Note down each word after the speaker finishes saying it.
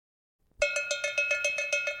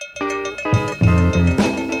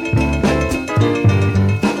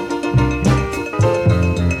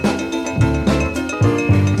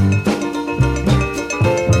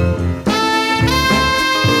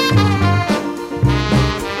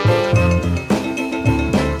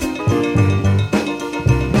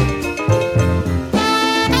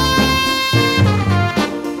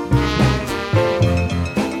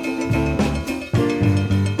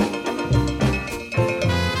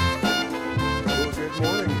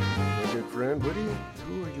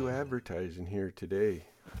advertising here today.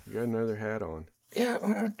 You got another hat on. Yeah,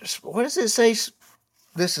 what does it say?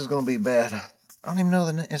 This is going to be bad. I don't even know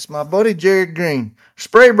the name. It's my buddy Jared Green.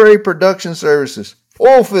 Sprayberry Production Services.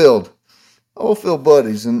 Oilfield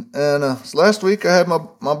buddies. And so last week I had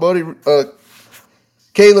my buddy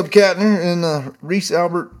Caleb Katner and Reese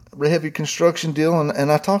Albert heavy construction deal. And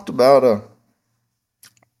I talked about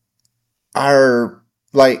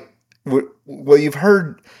you've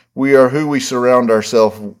heard we are who we surround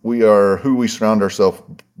ourselves. We are who we surround ourselves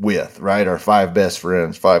with, right? Our 5 best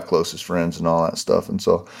friends, 5 closest friends, and all that stuff. And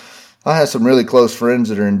so, I have some really close friends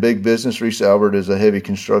that are in big business. Reese Albert is a heavy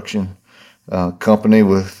construction company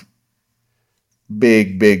with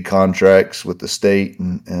big contracts with the state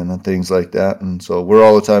and things like that. And so, we're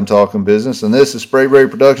all the time talking business. And this is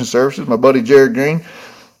Sprayberry Production Services. My buddy Jared Green.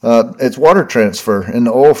 It's water transfer in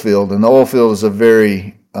the oil field, and the oil field is a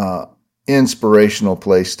very inspirational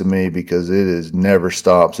place to me because it never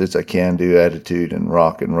stops. It's a can-do attitude and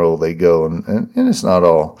rock and roll they go, and it's not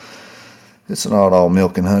all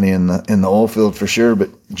milk and honey in the oil field for sure. But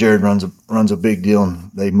Jared runs a big deal,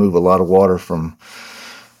 and they move a lot of water from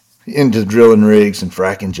into drilling rigs and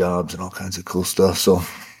fracking jobs and all kinds of cool stuff. So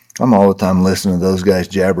I'm all the time listening to those guys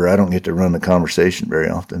jabber. I don't get to run the conversation very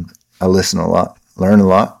often, but I listen a lot, learn a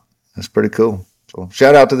lot. That's pretty cool. So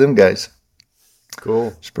shout out to them guys. Cool.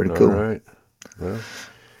 It's pretty cool. All right. Well,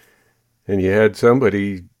 and you had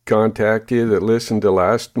somebody contact you that listened to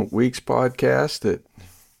last week's podcast that...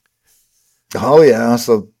 Oh, yeah.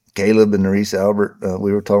 So Caleb and Reese Albert,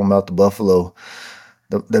 we were talking about the buffalo.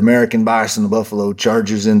 The American bison, the buffalo,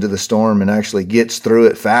 charges into the storm and actually gets through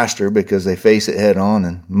it faster because they face it head on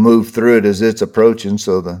and move through it as it's approaching.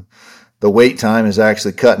 So the wait time is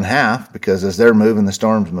actually cut in half because as they're moving, the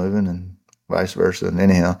storm's moving, and vice versa. And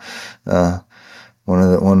anyhow,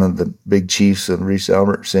 one of the big chiefs of Reese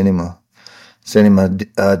Albert sent him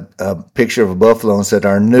a picture of a buffalo and said,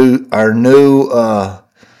 our new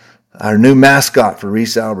mascot for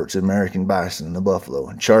Reese Albert's American bison, the buffalo,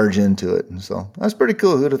 and charge into it. And so that's pretty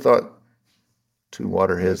cool. Who'd have thought 2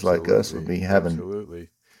 waterheads like us would be having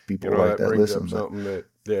people like that listen? Something that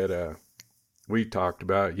we talked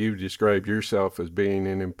about. You described yourself as being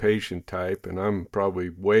an impatient type, and I'm probably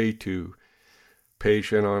way too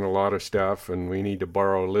patient on a lot of stuff, and we need to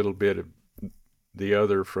borrow a little bit of the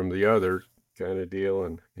other from the other kind of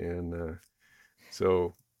deal.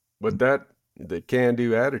 But the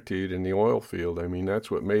can-do attitude in the oil field, I mean,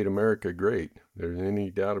 that's what made America great. There's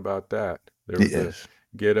any doubt about that. There was a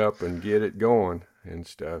get up and get it going and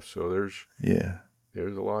stuff. So there's a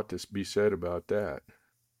lot to be said about that.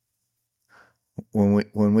 When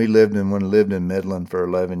we lived in Midland for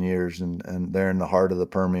 11 years, and they're in the heart of the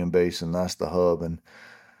Permian Basin, that's the hub. And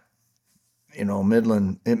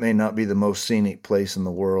Midland, it may not be the most scenic place in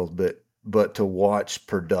the world, but to watch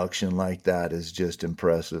production like that is just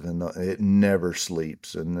impressive, and it never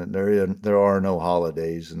sleeps, and there are no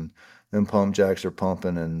holidays, and them pump jacks are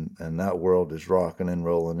pumping, and that world is rocking and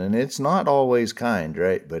rolling, and it's not always kind,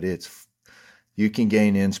 right? But you can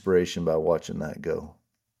gain inspiration by watching that go,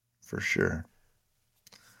 for sure.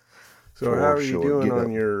 So how are you doing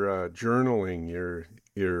on your journaling, your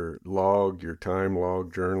time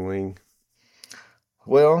log journaling?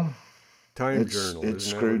 Well, journal. It's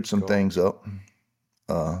screwed some things up.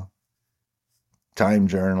 Time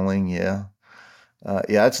journaling, yeah.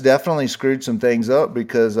 It's definitely screwed some things up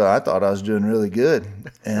because I thought I was doing really good.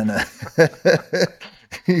 And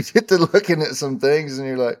you get to looking at some things and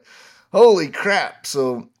you're like, holy crap.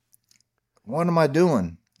 So what am I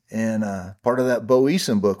doing? And part of that Bo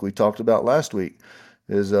Eason book we talked about last week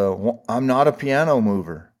is I'm not a piano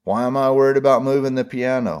mover. Why am I worried about moving the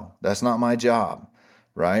piano? That's not my job,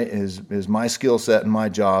 right? Is my skill set and my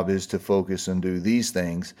job is to focus and do these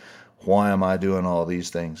things. Why am I doing all these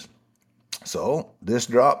things? So this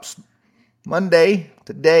drops Monday,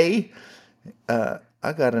 today. I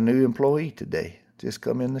got a new employee today, just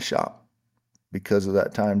come in the shop because of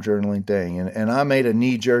that time journaling thing. And I made a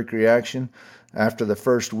knee-jerk reaction after the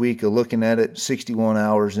first week of looking at it, 61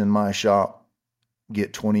 hours in my shop,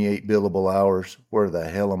 get 28 billable hours. Where the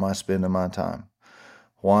hell am I spending my time?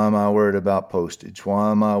 Why am I worried about postage?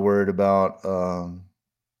 Why am I worried about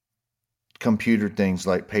computer things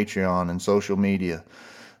like Patreon and social media?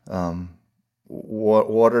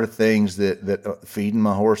 What are things that feeding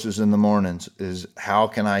my horses in the mornings is how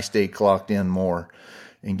can I stay clocked in more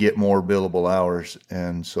and get more billable hours?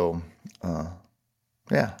 And so,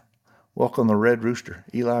 welcome the Red Rooster,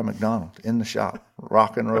 Eli McDonald in the shop,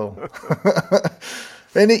 rock and roll.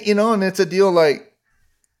 And it's a deal like,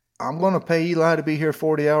 I'm going to pay Eli to be here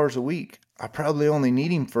 40 hours a week. I probably only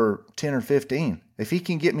need him for 10 or 15. If he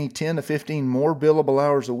can get me 10 to 15 more billable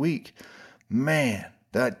hours a week, man,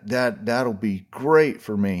 that'll be great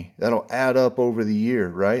for me. That'll add up over the year,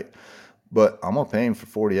 right? But I'm going to pay him for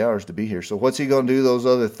 40 hours to be here. So what's he going to do those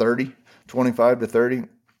other 30, 25 to 30?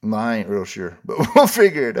 I ain't real sure, but we'll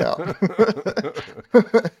figure it out.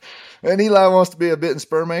 And Eli wants to be a bit and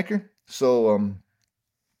spur maker. So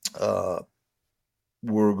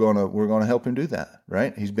we're gonna help him do that,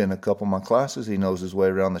 right? He's been in a couple of my classes. He knows his way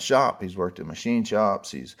around the shop. He's worked in machine shops.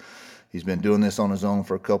 He's been doing this on his own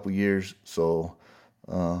for a couple of years. So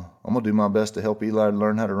I'm gonna do my best to help Eli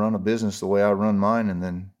learn how to run a business the way I run mine, and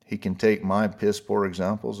then he can take my piss poor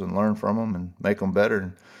examples and learn from them and make them better,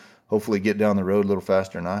 and hopefully get down the road a little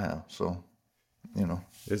faster than I have. So,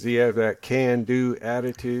 Does he have that can-do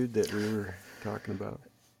attitude that we were talking about?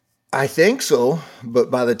 I think so, but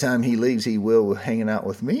by the time he leaves, he will hanging out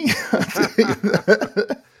with me.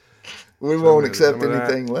 We won't accept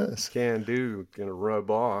anything less. Can-do gonna rub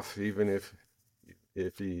off, even if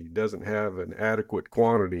he doesn't have an adequate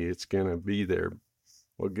quantity, it's gonna be there.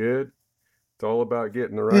 Well, good. It's all about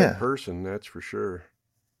getting the right person, that's for sure.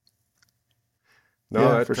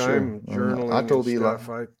 No, that time journaling I told and Eli.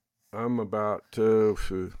 stuff, I'm about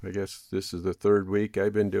I guess this is the third week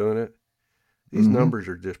I've been doing it. These numbers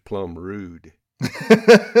are just plumb rude.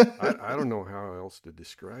 I don't know how else to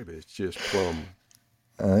describe it. It's just plumb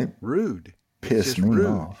rude. Pissed me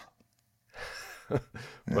off.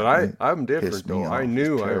 But I'm different though. I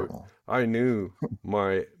knew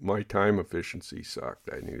my time efficiency sucked.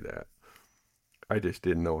 I knew that. I just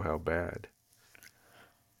didn't know how bad.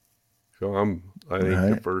 So I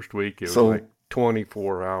think the first week it was like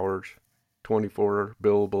 24 hours, 24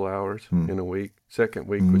 billable hours in a week. Second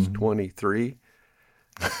week was 23.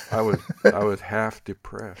 I was half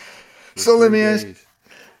depressed. So let me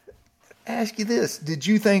ask you this: did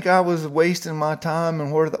you think I was wasting my time,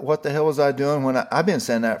 and what the hell was I doing when I've been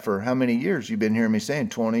saying that for how many years? You've been hearing me saying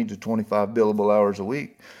 20 to 25 billable hours a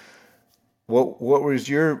week. What was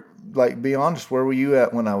your, like, be honest, where were you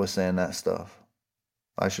at when I was saying that stuff?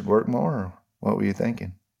 I should work more, or what were you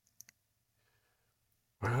thinking?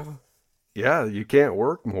 Well, yeah, you can't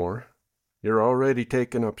work more. You're already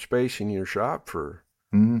taking up space in your shop for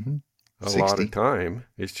a lot of time.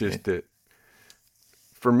 It's just that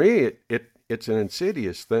for me, it's an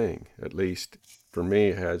insidious thing. At least for me,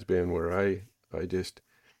 it has been, where I just,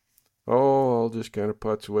 I'll just kind of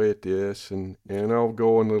putz away at this, and I'll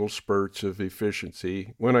go in little spurts of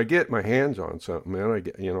efficiency. When I get my hands on something,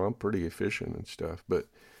 man, I'm pretty efficient and stuff. But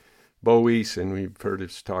Bo Eason, we've heard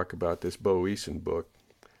us talk about this Bo Eason book,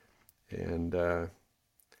 and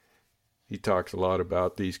he talks a lot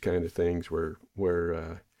about these kind of things where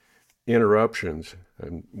interruptions,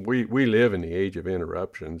 and we live in the age of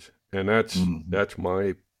interruptions, and that's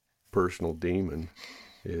my personal demon,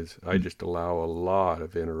 is I just allow a lot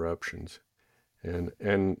of interruptions, and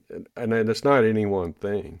it's not any one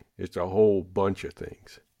thing, it's a whole bunch of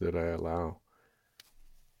things that I allow.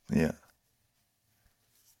 Yeah.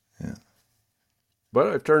 But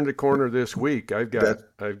I've turned the corner this week. I've got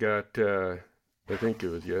I think it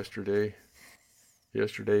was yesterday,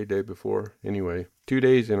 day before. Anyway, 2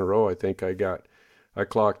 days in a row, I think I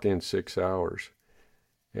clocked in 6 hours.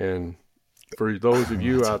 And for those of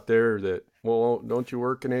you out there that, well, don't you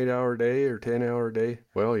work an 8-hour day or 10-hour day?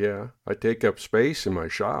 Well, yeah, I take up space in my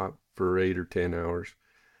shop for 8 or 10 hours,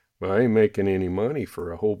 but I ain't making any money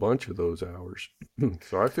for a whole bunch of those hours.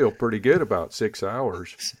 So I feel pretty good about 6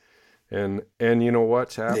 hours. And you know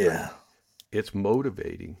what's happened? Yeah. It's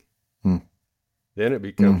motivating. Then it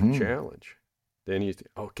becomes a challenge. Then you think,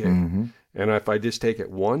 okay, and if I just take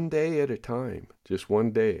it one day at a time, just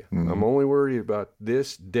one day, I'm only worried about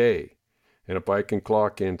this day. And if I can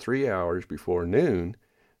clock in 3 hours before noon,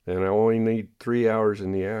 then I only need 3 hours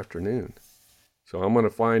in the afternoon. So I'm going to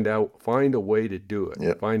find a way to do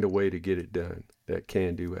it, find a way to get it done, that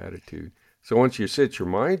can-do attitude. So once you set your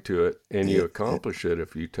mind to it and you accomplish it a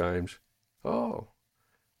few times, oh,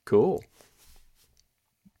 cool.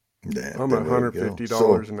 Yeah, I'm at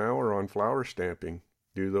 $150 an hour on flower stamping.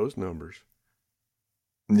 Do those numbers.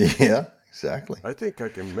 Yeah, exactly. I think I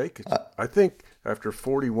can make it. I think after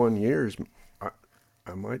 41 years,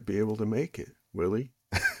 I might be able to make it, Willie.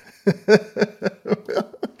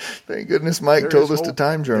 Thank goodness Mike told us the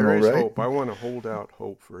time journal, right? Hope. I want to hold out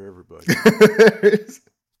hope for everybody.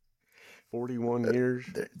 41 years.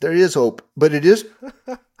 There is hope, but it is...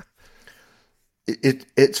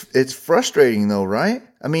 It's frustrating though, right?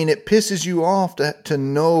 I mean, it pisses you off to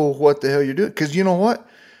know what the hell you're doing, because you know what?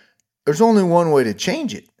 There's only one way to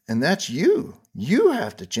change it, and that's you. You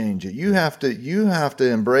have to change it. You have to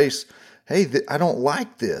embrace, hey, I don't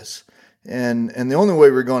like this, And the only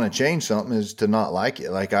way we're going to change something is to not like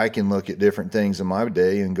it. Like I can look at different things in my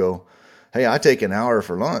day and go, hey, I take an hour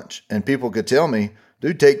for lunch. And people could tell me,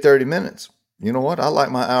 dude, take 30 minutes. You know what? I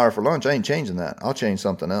like my hour for lunch. I ain't changing that. I'll change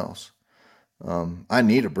something else. I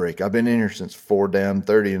need a break. I've been in here since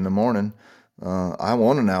 4:30 in the morning. I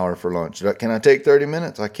want an hour for lunch. Can I take 30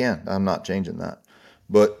 minutes? I can. I'm not changing that.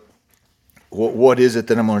 But what is it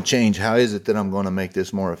that I'm going to change? How is it that I'm going to make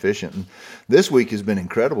this more efficient? And this week has been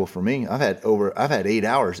incredible for me. I've had 8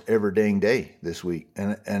 hours every dang day this week,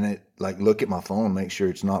 and it like look at my phone, make sure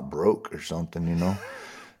it's not broke or something, you know.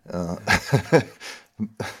 Uh,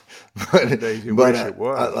 Some days you but wish it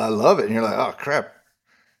was. I love it. And you're like, oh crap,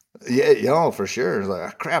 yeah, y'all for sure. It's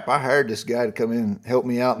like, crap, I hired this guy to come in and help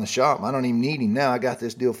me out in the shop. I don't even need him now. I got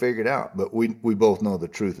this deal figured out. But we both know the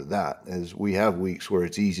truth of that is we have weeks where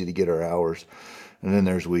it's easy to get our hours. And then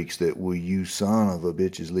there's weeks that you son of a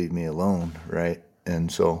bitches leave me alone, right?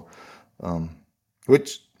 And so,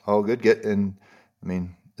 which all good get. And I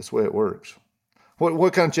mean, that's the way it works.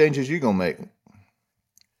 What kind of changes you gonna make?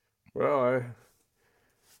 Well,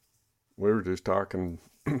 we were just talking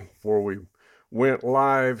before we went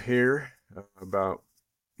live here about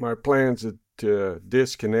my plans to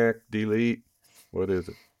disconnect, delete. What is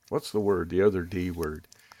it? What's the word? The other D word.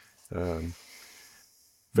 Um,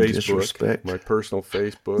 Facebook, Disrespect. my personal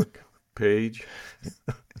Facebook page.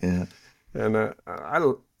 Yeah. And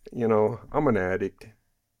I'm an addict.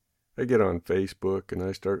 I get on Facebook and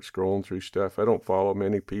I start scrolling through stuff. I don't follow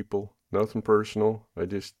many people, nothing personal. I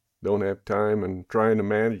just don't have time and trying to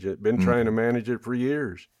manage it. Been trying to manage it for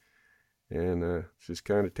years. And it just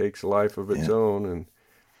kind of takes a life of its own and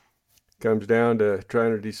comes down to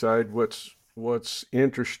trying to decide what's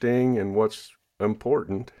interesting and what's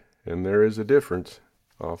important. And there is a difference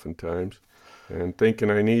oftentimes. And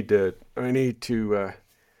thinking I need to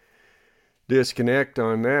disconnect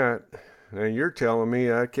on that. And you're telling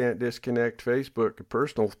me I can't disconnect Facebook, a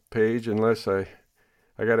personal page, unless I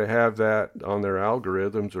got to have that on their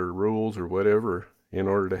algorithms or rules or whatever. In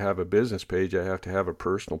order to have a business page, I have to have a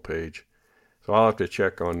personal page. So I'll have to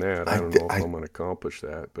check on that. I don't know if I'm going to accomplish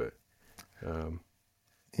that, but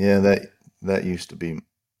yeah, that used to be.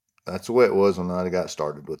 That's the way it was when I got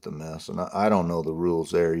started with the mess, and I don't know the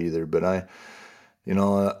rules there either. But I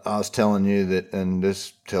was telling you that, and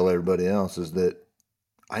just tell everybody else is that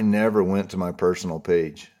I never went to my personal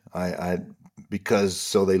page. I because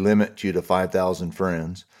so they limit you to 5,000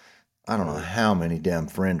 friends. I don't know how many damn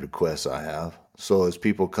friend requests I have. So as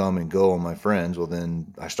people come and go on my friends, well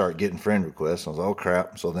then I start getting friend requests. I was oh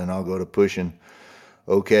crap. So then I'll go to pushing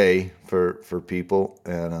okay for people.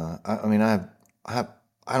 And I mean I have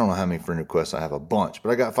I don't know how many friend requests I have, a bunch, but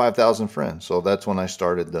I got 5,000 friends. So that's when I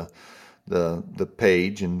started the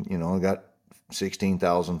page, and I got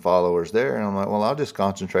 16,000 followers there. And I'm like, well, I'll just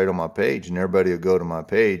concentrate on my page, and everybody will go to my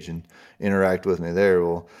page and interact with me there.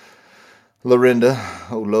 Well, Lorinda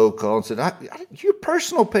Lowe called and said, your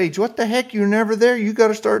personal page, what the heck? You're never there. You got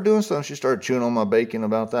to start doing something. She started chewing on my bacon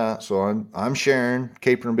about that. So I'm sharing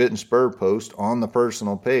Caper and Bit and Spur post on the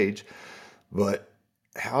personal page. But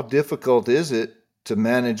how difficult is it to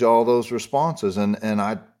manage all those responses? And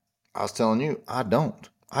I was telling you, I don't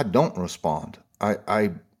respond.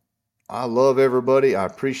 I love everybody. I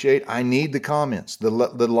appreciate. I need the comments, the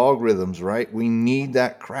logarithms, right? We need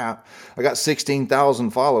that crap. I got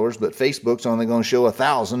 16,000 followers, but Facebook's only going to show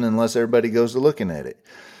 1,000 unless everybody goes to looking at it,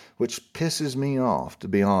 which pisses me off, to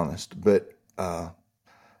be honest. But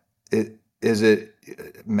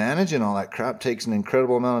managing all that crap takes an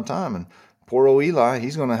incredible amount of time, and poor old Eli,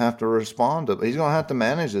 he's going to have to respond to. He's going to have to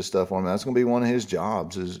manage this stuff for me. That's going to be one of his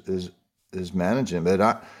jobs is managing. But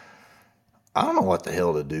I don't know what the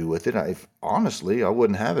hell to do with it. Honestly, I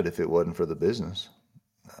wouldn't have it if it wasn't for the business.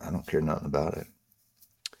 I don't care nothing about it.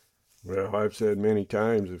 Well, I've said many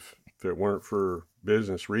times if it weren't for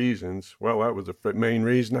business reasons, well, that was the main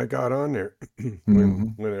reason I got on there.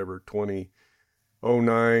 Whenever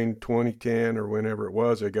 2009, 2010, or whenever it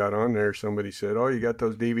was, I got on there. Somebody said, "Oh, you got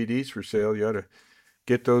those DVDs for sale? You ought to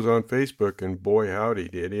get those on Facebook." And boy, howdy,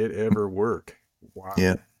 did it ever work! Wow,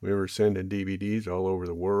 Yeah. We were sending DVDs all over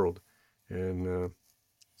the world. And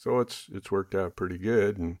so it's worked out pretty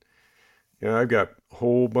good. And I've got a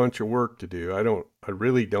whole bunch of work to do. I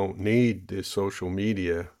really don't need this social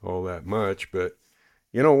media all that much. But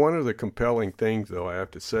one of the compelling things, though, I have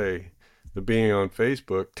to say, the being on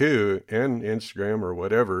Facebook too and Instagram or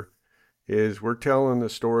whatever, is we're telling the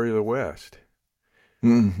story of the West.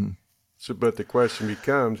 Mm-hmm. So, but the question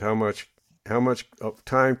becomes how much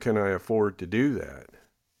time can I afford to do that?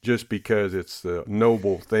 Just because it's the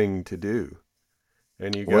noble thing to do.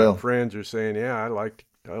 And you got friends who are saying, yeah, I like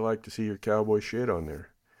to see your cowboy shit on there.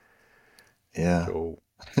 Yeah. So,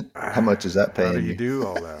 How much is that how do paying you you? do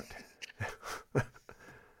all that?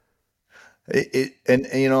 And,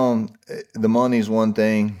 you know, the money's one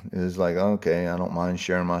thing. Is like, okay, I don't mind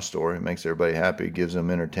sharing my story. It makes everybody happy. It gives them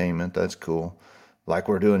entertainment. That's cool. Like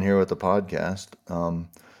we're doing here with the podcast. Um,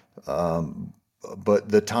 but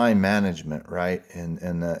the time management, right?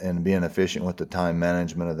 And being efficient with the time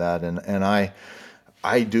management of that. And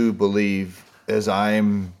I do believe as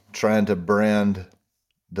I'm trying to brand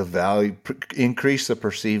the value, increase the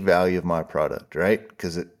perceived value of my product, right?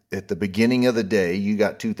 Because at the beginning of the day, you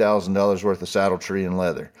got $2,000 worth of saddle tree and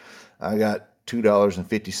leather. I got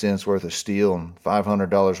 $2.50 worth of steel and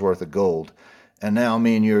 $500 worth of gold. And now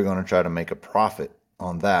me and you are going to try to make a profit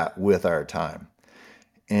on that with our time.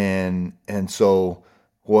 And so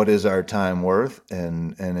what is our time worth?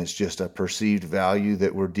 And it's just a perceived value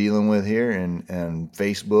that we're dealing with here. And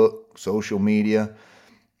Facebook, social media,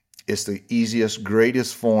 it's the easiest,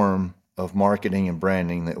 greatest form of marketing and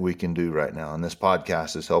branding that we can do right now. And this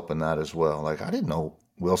podcast is helping that as well. Like, I didn't know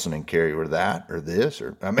Wilson and Carey were that or this,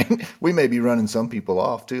 or, I mean, we may be running some people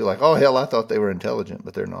off too. Like, oh, hell, I thought they were intelligent,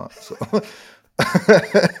 but they're not. So,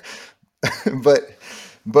 but,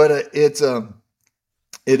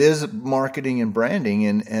 it is marketing and branding.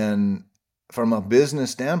 And from a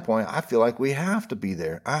business standpoint, I feel like we have to be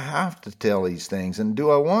there. I have to tell these things. And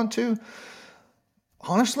do I want to?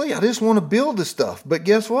 Honestly, I just want to build the stuff. But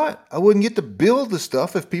guess what? I wouldn't get to build the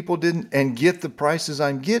stuff if people didn't and get the prices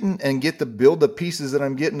I'm getting and get to build the pieces that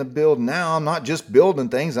I'm getting to build now. I'm not just building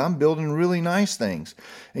things, I'm building really nice things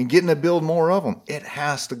and getting to build more of them. It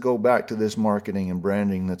has to go back to this marketing and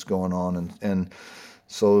branding that's going on. And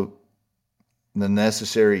so the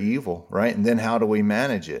necessary evil, right? And then how do we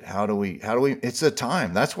manage it? How do we, it's the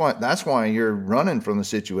time. That's why you're running from the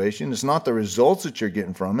situation. It's not the results that you're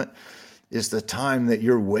getting from it. It's the time that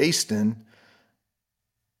you're wasting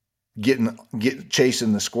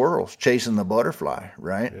chasing the squirrels, chasing the butterfly,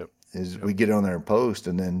 right? Yep. Is Yep. we get on there and post,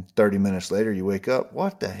 and then 30 minutes later you wake up,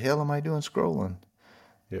 what the hell am I doing scrolling?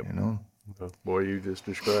 Yep. You know? Boy, you just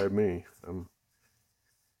described me. I'm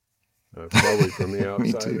probably from the Me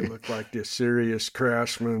outside, I too. look like this serious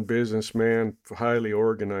craftsman, businessman, highly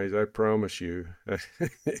organized. I promise you.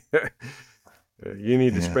 You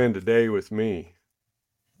need to Yeah. spend a day with me.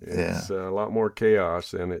 Yeah. It's a lot more chaos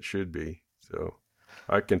than it should be. So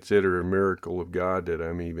I consider it a miracle of God that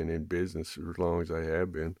I'm even in business as long as I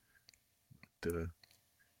have been. The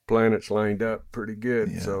planets lined up pretty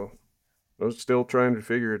good. Yeah. So I was still trying to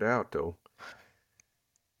figure it out, though.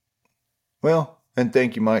 Well, and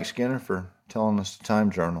thank you, Mike Skinner, for telling us the time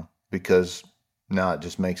journal, because now it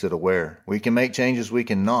just makes it aware. We can make changes, we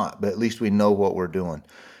can not, but at least we know what we're doing.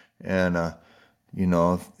 And, you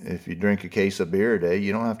know, if you drink a case of beer a day,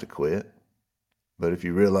 you don't have to quit. But if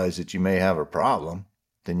you realize that you may have a problem,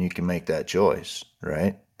 then you can make that choice,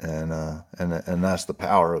 right? And that's the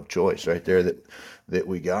power of choice right there that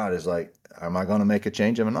we got is like, am I going to make a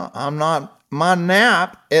change? I'm not. My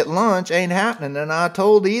nap at lunch ain't happening. And I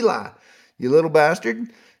told Eli, you little bastard,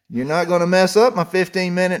 you're not going to mess up my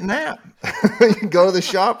 15-minute nap. You can go to the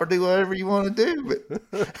shop or do whatever you want to do.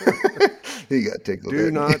 But he got tickled Do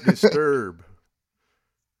at me. not disturb.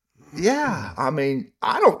 Yeah, I mean,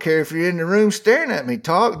 I don't care if you're in the room staring at me,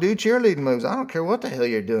 talk, do cheerleading moves. I don't care what the hell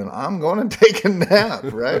you're doing. I'm going to take a nap,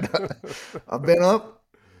 right? I've been up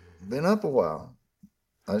a while.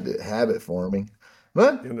 I did habit forming,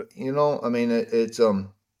 but And you know, I mean, it's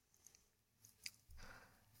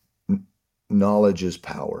knowledge is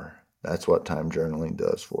power. That's what time journaling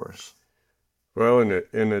does for us. well,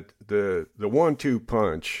 the 1-2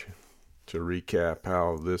 punch, to recap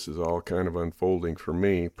how this is all kind of unfolding for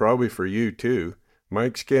me, probably for you too.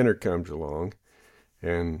 Mike Skinner comes along,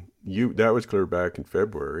 and that was clear back in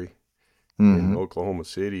February in Mm-hmm. Oklahoma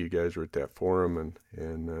City. You guys were at that forum,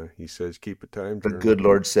 and he says keep a time The journal. good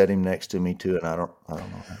Lord set him next to me too, and I don't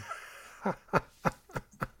know.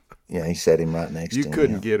 Yeah, he set him right next You to me.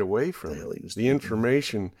 couldn't Yeah. get away What the from it. hell he was The thinking.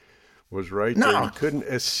 information was right there. You No, couldn't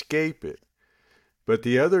escape it. But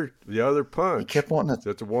the other he punch, kept wanting to.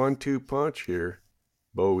 that's a 1-2 punch here,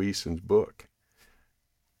 Bo Eason's book.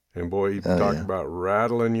 And boy, you Oh talk yeah. about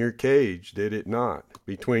rattling your cage, did it not?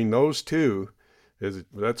 Between those two,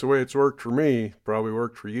 that's the way it's worked for me. Probably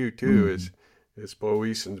worked for you too. Mm-hmm. Is Bo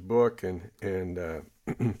Eason's book, and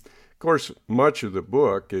of course, much of the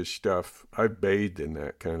book is stuff I've bathed in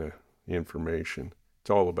that kind of information. It's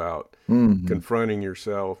all about Mm-hmm. confronting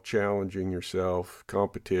yourself, challenging yourself,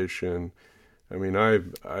 competition. I mean,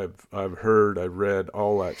 I've read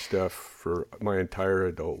all that stuff for my entire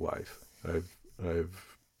adult life. I've Yeah.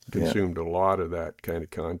 consumed a lot of that kind of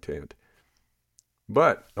content.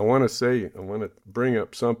 But I want to bring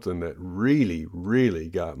up something that really, really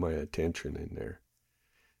got my attention in there.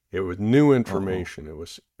 It was new Uh-oh. information. It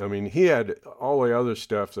was, I mean, he had all the other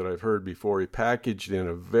stuff that I've heard before. He packaged in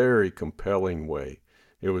a very compelling way.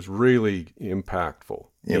 It was really impactful.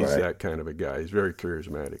 Yeah, He's right. that kind of a guy. He's very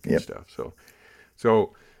charismatic and Yep. stuff.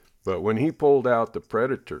 So, but when he pulled out the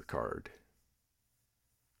Predator card,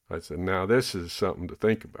 I said, now this is something to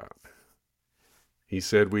think about. He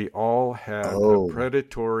said, we all have a Oh,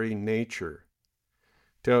 predatory nature.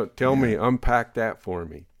 Tell yeah. me, unpack that for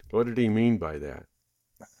me. What did he mean by that?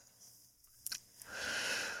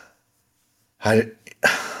 How,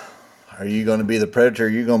 are you going to be the predator? Or are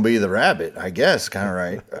you going to be the rabbit? I guess, kind of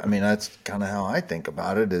right. I mean, that's kind of how I think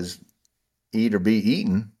about it: is eat or be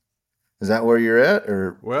eaten. Is that where you're at,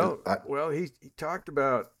 or He talked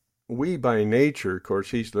about we by nature. Of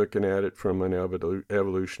course, he's looking at it from an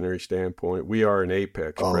evolutionary standpoint. We are an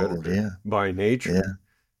apex oh predator yeah, by nature, yeah,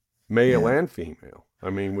 male yeah, and female.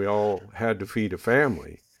 I mean, we all had to feed a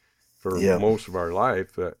family for yeah, most of our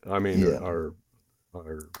life. I mean, yeah, our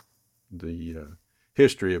the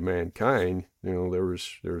history of mankind. You know, there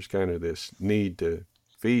was kind of this need to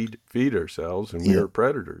feed ourselves, and we yeah, were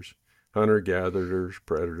predators, hunter gatherers,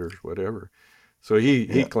 predators, whatever. So he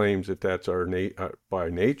yeah. claims that that's by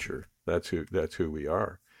nature. That's who we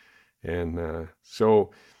are, and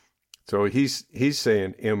so he's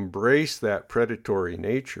saying embrace that predatory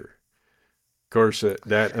nature. Of course, he's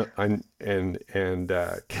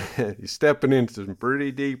stepping into some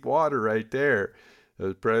pretty deep water right there.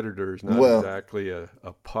 The predator is not Well, exactly a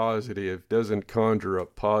positive, doesn't conjure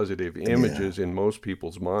up positive yeah, images in most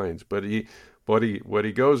people's minds. But what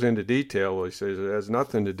he goes into detail, he says it has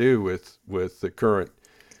nothing to do with the current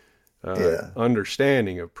yeah,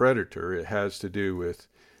 understanding of predator. It has to do with,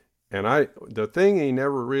 the thing he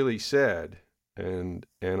never really said, and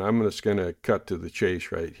I'm just going to cut to the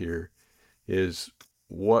chase right here, is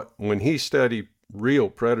what when he studied real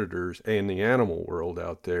predators in the animal world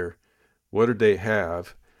out there, what did they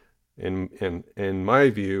have? And in my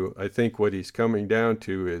view, I think what he's coming down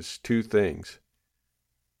to is two things: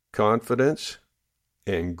 confidence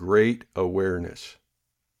and great awareness.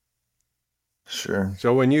 sure.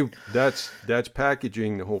 So that's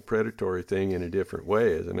packaging the whole predatory thing in a different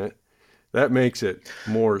way, isn't it? That makes it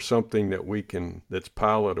more something that's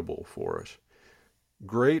palatable for us.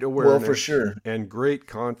 Great Well, for awareness sure. and great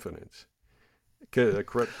confidence. Because a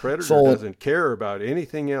predator So, doesn't care about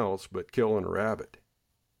anything else but killing a rabbit.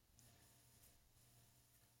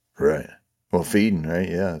 right. Well, feeding, right?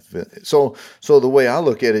 Yeah. So the way I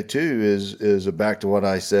look at it too is back to what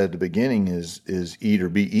I said at the beginning is eat or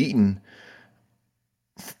be eaten.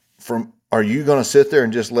 From Are you going to sit there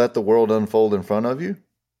and just let the world unfold in front of you,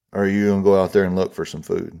 or are you going to go out there and look for some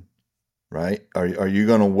food? Right? Are you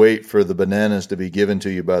going to wait for the bananas to be given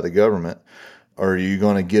to you by the government, or are you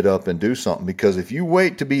going to get up and do something? Because if you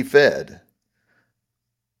wait to be fed,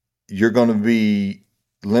 you're going to be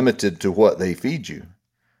limited to what they feed you.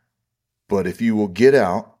 But if you will get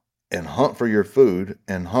out and hunt for your food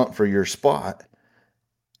and hunt for your spot,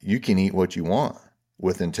 you can eat what you want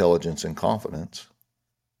with intelligence and confidence,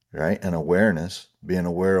 right? And awareness, being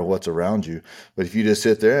aware of what's around you. But if you just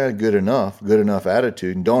sit there, good enough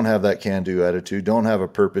attitude, and don't have that can do attitude, don't have a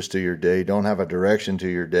purpose to your day, don't have a direction to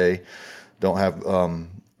your day, don't have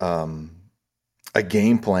a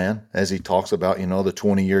game plan, as he talks about, the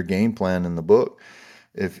 20-year game plan in the book.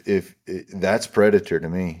 If that's predator to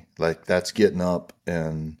me, like that's getting up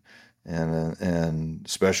and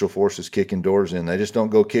special forces kicking doors in. They just don't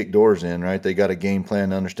go kick doors in, right? They got a game plan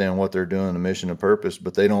to understand what they're doing, a mission and purpose,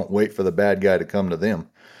 but they don't wait for the bad guy to come to them.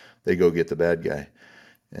 They go get the bad guy,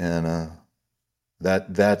 and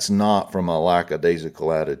that's not from a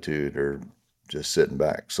lackadaisical attitude or just sitting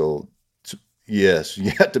back. So yes,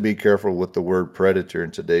 you have to be careful with the word predator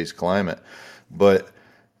in today's climate, but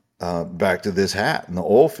back to this hat in the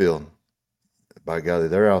oil field. By golly,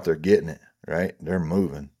 they're out there getting it, right? They're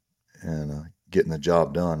moving and getting the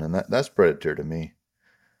job done. And that's predator to me.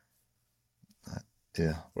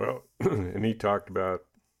 Yeah. Well, and he talked about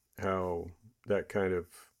how that kind of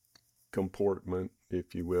comportment,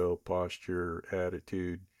 if you will, posture,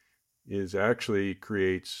 attitude, is actually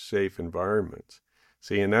creates safe environments.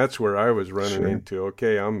 See, and that's where I was running Sure. into,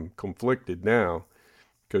 okay, I'm conflicted now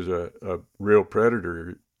because a real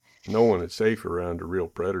predator, no one is safe around a real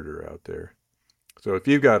predator out there. So if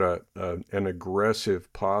you've got an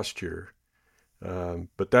aggressive posture,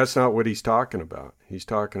 but that's not what he's talking about. He's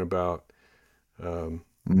talking about um,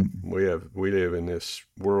 Mm. we live in this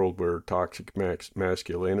world where toxic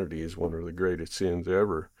masculinity is one of the greatest sins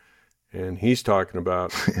ever, and he's talking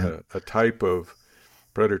about Yeah. a type of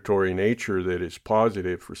predatory nature that is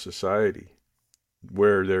positive for society,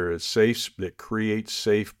 where there is safe, that creates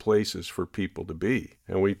safe places for people to be.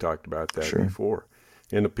 And we talked about that Sure. before.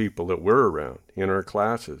 And the people that we're around in our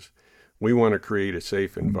classes, we want to create a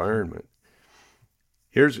safe environment.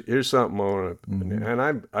 Here's something I want to,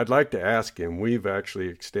 and I'd like to ask him. We've actually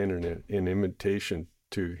extended an invitation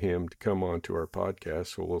to him to come on to our podcast,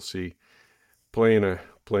 so we'll see. Playing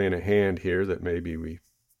a hand here that maybe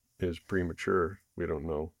is premature. We don't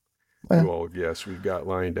know. Well, Who all guess we've got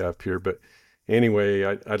lined up here, but anyway,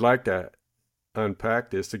 I'd like to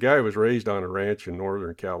unpack this. The guy was raised on a ranch in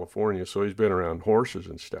Northern California, so he's been around horses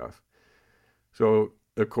and stuff. So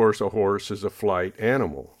of course, a horse is a flight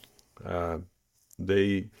animal.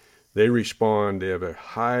 They respond. They have a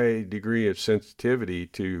high degree of sensitivity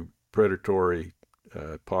to predatory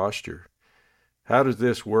posture. How does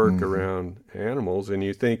this work around animals? And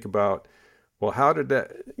you think about, well, how did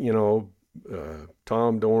that,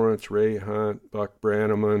 Tom Dorrance, Ray Hunt, Buck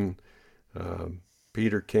Brannaman,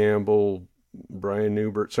 Peter Campbell, Brian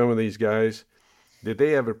Newbert, some of these guys, did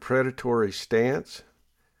they have a predatory stance?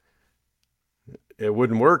 It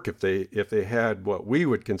wouldn't work if they had what we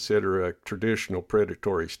would consider a traditional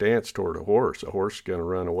predatory stance toward a horse. A horse is going to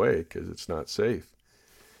run away because it's not safe.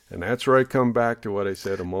 And that's where I come back to what I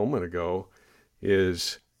said a moment ago,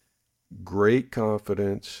 is great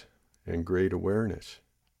confidence and great awareness.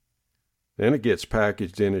 Then it gets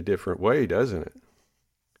packaged in a different way, doesn't it?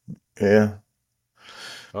 Yeah.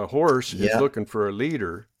 A horse is looking for a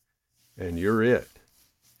leader, and you're it.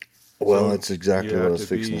 Well, So that's exactly you what I have was to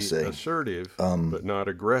fixing be to say. assertive, but not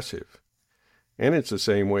aggressive. And it's the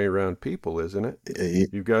same way around people, isn't it?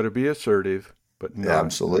 You've got to be assertive, but not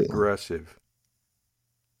Absolutely. aggressive.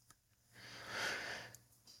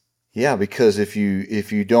 Yeah, because if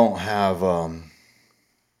you don't have a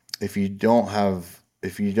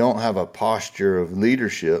posture of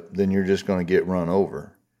leadership, then you're just going to get run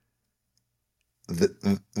over.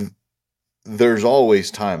 There's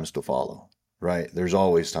always times to follow, right? There's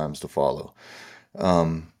always times to follow.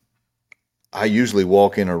 I usually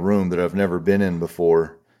walk in a room that I've never been in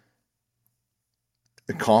before,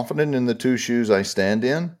 confident in the two shoes I stand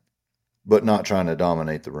in, but not trying to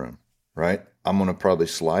dominate the room, right? I'm going to probably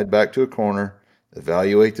slide back to a corner,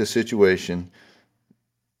 evaluate the situation,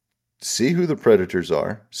 see who the predators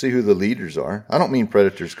are, see who the leaders are. I don't mean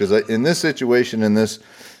predators, because in this situation, in this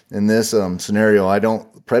scenario,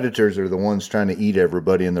 predators are the ones trying to eat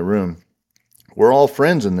everybody in the room. We're all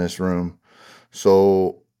friends in this room.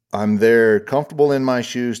 So I'm there comfortable in my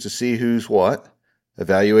shoes to see who's what,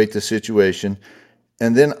 evaluate the situation,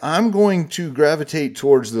 and then I'm going to gravitate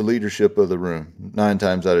towards the leadership of the room 9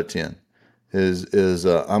 times out of 10.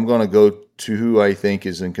 I'm going to go to who I think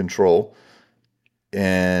is in control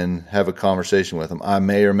and have a conversation with them. I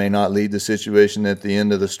may or may not lead the situation at the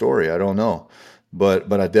end of the story. I don't know,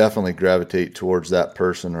 but I definitely gravitate towards that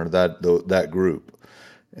person or that group,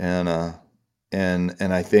 and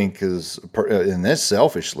I think and that's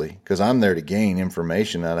selfishly, because I'm there to gain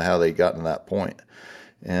information out of how they got to that point.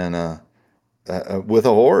 And with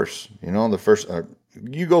a horse, the first.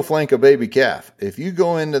 You go flank a baby calf. If you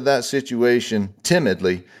go into that situation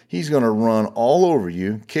timidly, he's going to run all over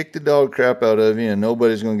you, kick the dog crap out of you, and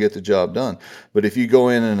nobody's going to get the job done. But if you go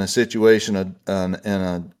in a situation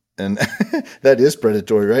and that is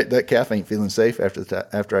predatory, right? That calf ain't feeling safe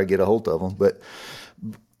after I get a hold of him. But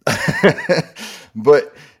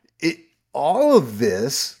but all of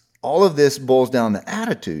this boils down to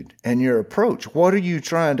attitude and your approach. What are you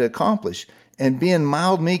trying to accomplish? And being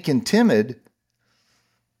mild, meek, and timid,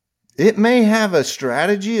 it may have a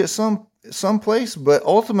strategy at some place, but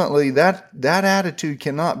ultimately that attitude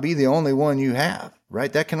cannot be the only one you have,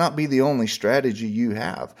 right? That cannot be the only strategy you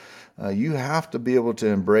have. You have to be able to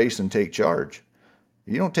embrace and take charge.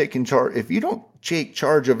 If you don't take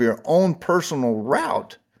charge of your own personal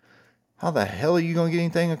route, how the hell are you going to get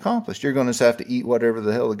anything accomplished? You're going to just have to eat whatever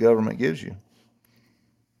the hell the government gives you.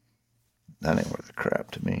 That ain't worth the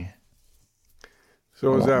crap to me.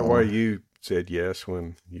 So is that why you said yes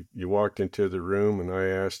when you walked into the room and I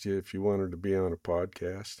asked you if you wanted to be on a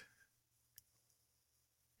podcast?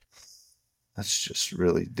 That's just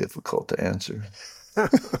really difficult to answer.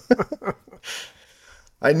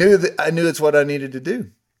 I knew it's what I needed to do,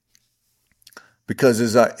 because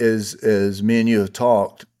as me and you have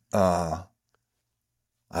talked, I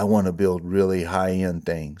want to build really high end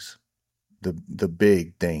things, the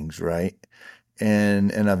big things, right?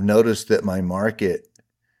 And I've noticed that my market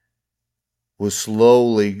was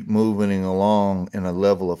slowly moving along in a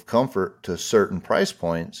level of comfort to certain price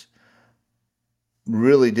points.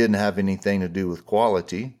 Really didn't have anything to do with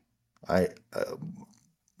quality.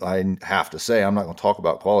 I have to say, I'm not going to talk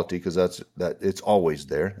about quality because it's always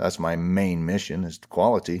there. That's my main mission is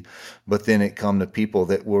quality. But then it come to people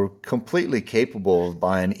that were completely capable of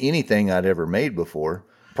buying anything I'd ever made before,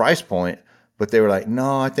 price point, but they were like,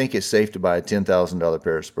 no, I think it's safe to buy a $10,000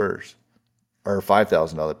 pair of Spurs or a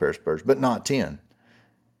 $5,000 pair of Spurs, but not 10.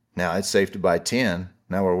 Now it's safe to buy 10.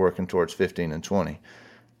 Now we're working towards 15 and 20.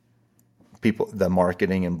 People, the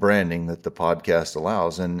marketing and branding that the podcast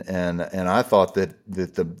allows, and I thought that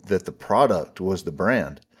the product was the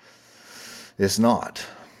brand. It's not.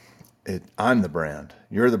 I'm the brand.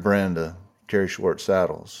 You're the brand of Kerry Schwartz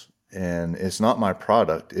Saddles, and it's not my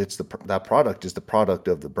product. That product is the product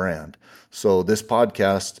of the brand. So this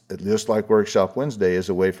podcast, just like Workshop Wednesday, is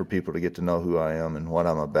a way for people to get to know who I am and what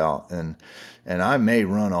I'm about, and I may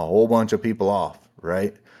run a whole bunch of people off,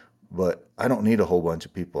 right? But I don't need a whole bunch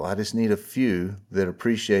of people. I just need a few that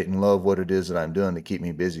appreciate and love what it is that I'm doing to keep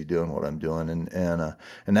me busy doing what I'm doing.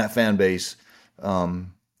 And that fan base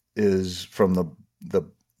is from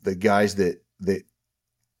the guys that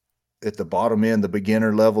at the bottom end, the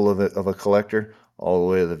beginner level of a collector, all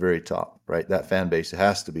the way to the very top, right? That fan base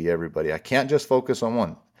has to be everybody. I can't just focus on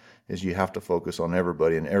one. Is you have to focus on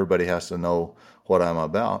everybody, and everybody has to know what I'm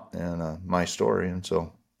about and my story. And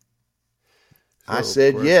so I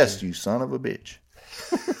said, yes, you son of a bitch.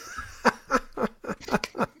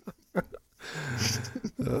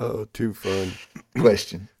 Oh, too fun.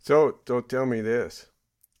 Question. So tell me this.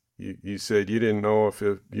 You said you didn't know if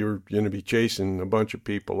you were going to be chasing a bunch of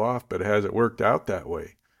people off, but has it worked out that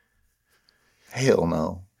way? Hell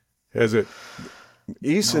no. Has it?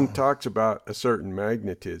 Eason talks about a certain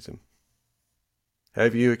magnetism.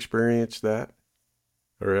 Have you experienced that?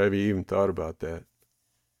 Or have you even thought about that?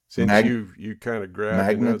 Since you kind of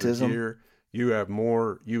grab another gear,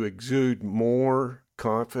 you exude more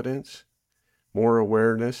confidence, more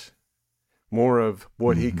awareness, more of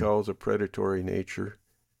what he calls a predatory nature.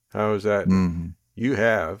 How is that? Mm-hmm.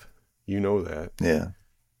 You know that. Yeah.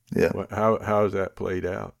 How has that played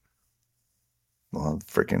out? Well, I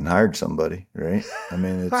freaking hired somebody, right? I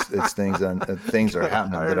mean, it's things are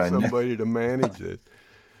happening that I know. Somebody to manage it.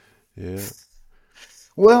 Yeah.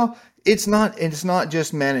 Well, it's not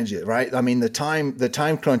just manage it, right? I mean, the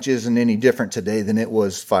time crunch isn't any different today than it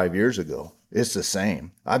was 5 years ago. It's the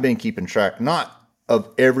same. I've been keeping track, not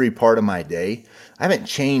of every part of my day. I haven't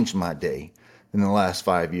changed my day in the last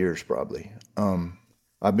 5 years, probably.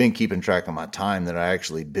 I've been keeping track of my time that I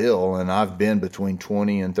actually bill, and I've been between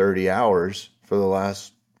 20 and 30 hours for the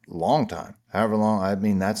last long time. However long, I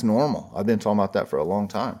mean, that's normal. I've been talking about that for a long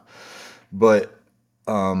time. But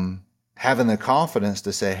having the confidence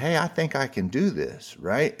to say, hey, I think I can do this,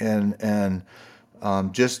 right? And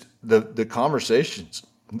just the conversations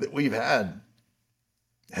that we've had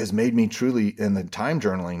has made me truly, in the time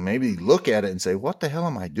journaling, maybe look at it and say, what the hell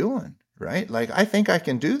am I doing, right? Like, I think I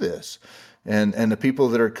can do this. And the people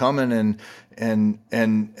that are coming and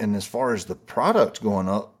as far as the product going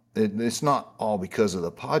up, it's not all because of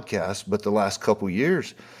the podcast, but the last couple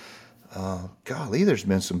years, golly, there's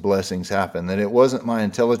been some blessings happen. That it wasn't my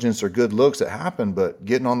intelligence or good looks that happened, but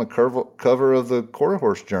getting on the cover of the Quarter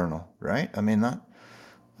Horse Journal, right? I mean,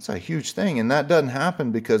 that's a huge thing. And that doesn't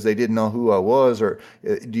happen because they didn't know who I was. Or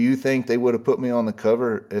do you think they would have put me on the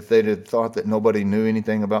cover if they'd have thought that nobody knew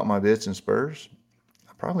anything about my bits and spurs?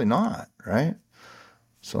 Probably not, right?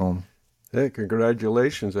 So, hey,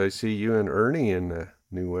 congratulations. I see you and Ernie in the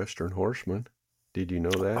New Western Horseman. Did you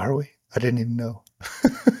know that? Are we? I didn't even know.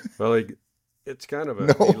 Well, it's kind of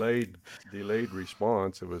a delayed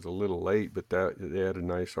response. It was a little late, but they had a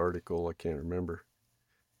nice article. I can't remember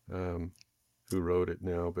who wrote it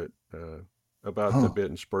now, but about the bit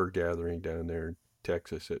and spur gathering down there in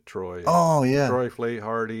Texas at Troy. Oh, yeah. Troy Flate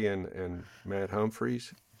Hardy and Matt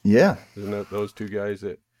Humphreys. Yeah. Isn't that those two guys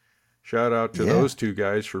that, shout out to those two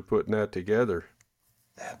guys for putting that together.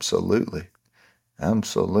 Absolutely.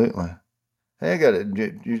 Hey, I got it.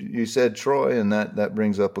 You said Troy, and that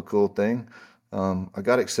brings up a cool thing. I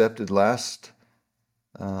got accepted last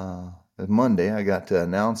Monday. I got to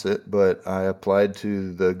announce it, but I applied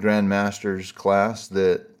to the Grand Masters class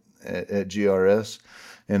at GRS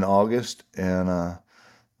in August, and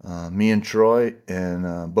me and Troy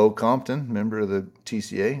and Bo Compton, member of the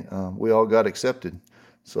TCA, we all got accepted.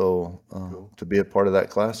 So cool. To be a part of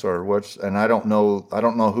that class, and I don't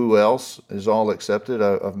know who else is all accepted.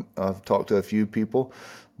 I've talked to a few people,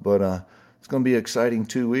 but it's going to be an exciting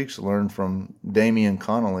 2 weeks to learn from Damian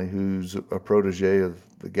Connolly, who's a protege of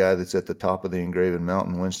the guy that's at the top of the Engraven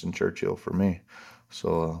Mountain, Winston Churchill, for me.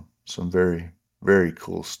 So some very, very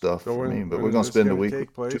cool stuff for me. But we're going to spend a week,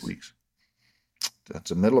 2 weeks.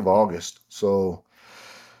 That's the middle of August. So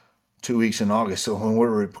 2 weeks in August. So when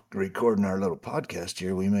we're recording our little podcast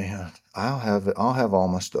here, we may have. I'll have all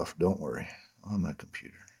my stuff. Don't worry, on my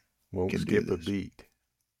computer. Won't Can do skip a this. beat.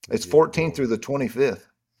 It's 14th through the 25th.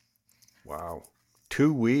 Wow,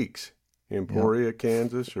 2 weeks. Emporia,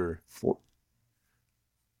 Kansas, or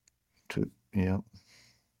yep.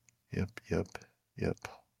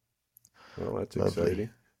 Well, that's Lovely. exciting.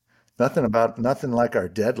 Nothing like our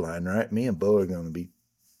deadline, right? Me and Bo are going to be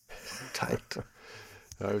tight.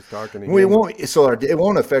 I was talking to We him. won't. So it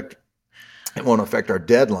won't affect our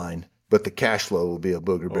deadline, but the cash flow will be a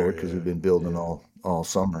booger bear because we've been building all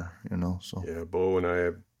summer. So yeah, Bo and I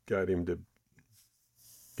have got him to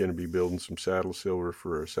going to be building some saddle silver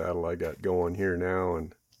for a saddle I got going here now,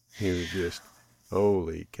 and he was just,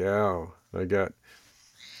 holy cow! I got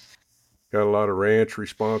a lot of ranch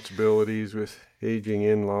responsibilities with aging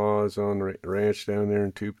in-laws on the ranch down there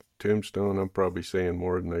in Tombstone. I'm probably saying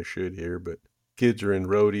more than I should here, but kids are in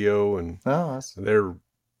rodeo and they're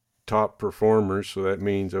top performers, so that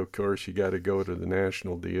means, of course, you got to go to the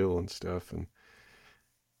national deal and stuff, and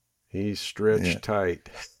he's stretched tight.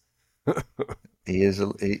 He's a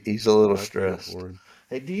little stressed.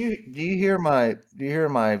 Hey, do you hear my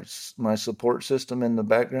support system in the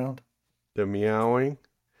background? The meowing?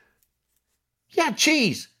 Yeah,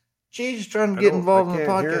 Cheese is trying to get involved in the podcast.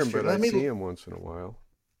 I can't hear him, but I see him once in a while.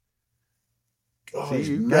 Oh, see,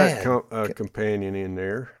 you've got a companion in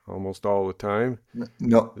there almost all the time.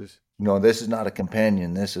 No, this is not a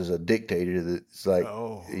companion. This is a dictator that's like,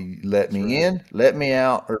 let me in, let me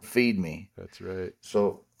out, or feed me. That's right.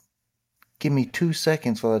 So give me 2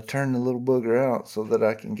 seconds while I turn the little booger out so that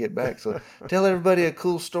I can get back. So tell everybody a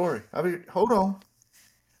cool story. Hold on.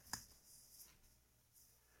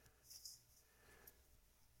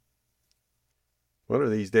 One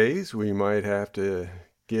of these days, we might have to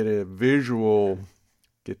get a visual,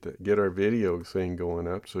 get our video thing going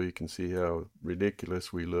up so you can see how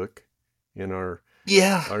ridiculous we look in our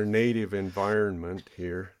native environment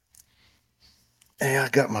here. Hey, I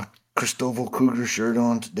got my Cristobal Cougar shirt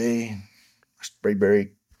on today.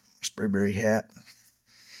 Sprayberry hat.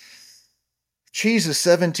 Cheese is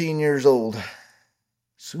 17 years old,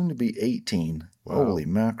 soon to be 18. Wow. Holy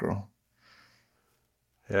mackerel!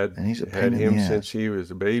 And he's had him since he was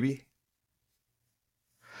a baby.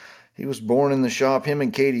 He was born in the shop. Him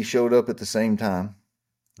and Katie showed up at the same time.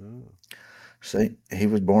 He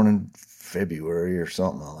was born in February or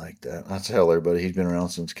something like that. I tell everybody he's been around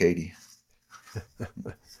since Katie.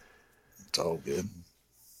 It's all good.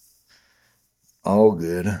 All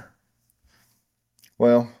good.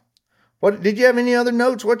 Well, what did you have any other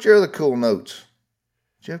notes? What's your other cool notes?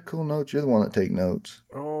 Did you have cool notes? You're the one that take notes.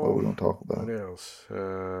 Oh, what are we going to talk about? What else?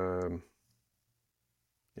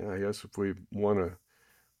 I guess if we want to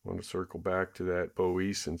circle back to that Bo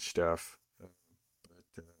Eason stuff.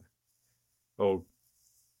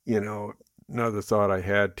 Another thought I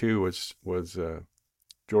had too was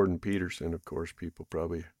Jordan Peterson. Of course, people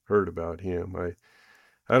probably heard about him.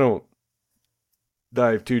 I don't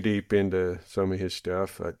dive too deep into some of his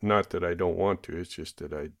stuff. Not that I don't want to. It's just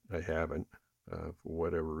that I haven't. For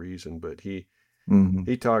whatever reason, but he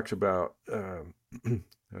talks about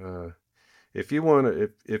if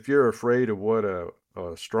you're afraid of what a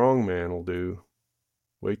strong man will do,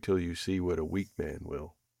 wait till you see what a weak man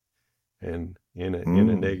will, and in a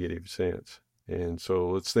negative sense. And so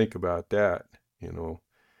let's think about that.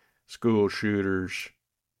 School shooters,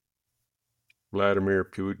 Vladimir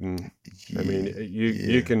Putin. I mean,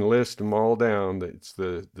 you can list them all down. It's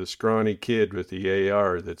the scrawny kid with the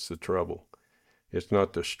AR that's the trouble. It's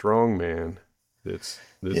not the strong man that's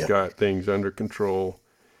got things under control.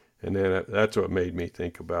 And then that's what made me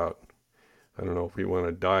think about, I don't know if we want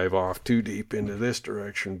to dive off too deep into this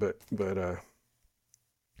direction, but the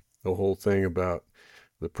whole thing about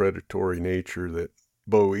the predatory nature that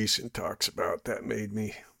Bo Eason talks about, that made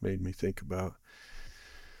me think about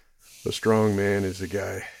the strong man is the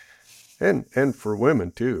guy, and for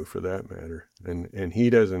women too, for that matter. And he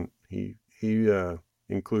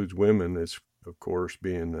includes women as, of course,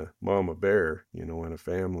 being the mama bear, in a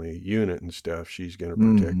family unit and stuff. She's going to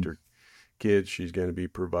protect her kids. She's going to be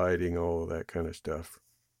providing all of that kind of stuff.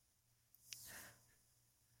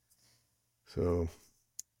 So,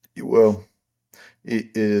 well,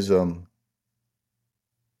 it is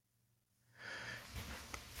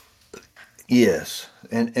yes,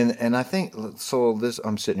 and I think so.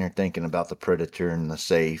 I'm sitting here thinking about the predator and the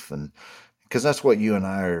safe, and because that's what you and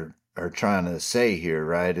I are trying to say here,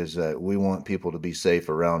 right? Is that we want people to be safe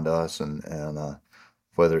around us, and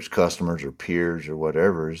whether it's customers or peers or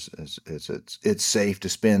whatever, it's safe to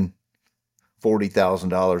spend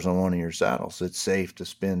 $40,000 on one of your saddles. It's safe to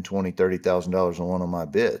spend $20,000, $30,000 on one of my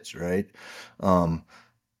bits, right? Um,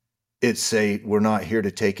 it's safe. We're not here to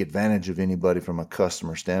take advantage of anybody from a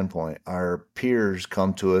customer standpoint. Our peers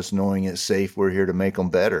come to us knowing it's safe. We're here to make them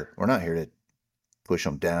better. We're not here to push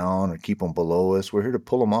them down or keep them below us. We're here to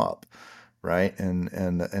pull them up, right? And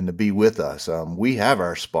to be with us. We have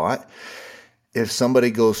our spot. If somebody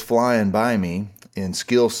goes flying by me in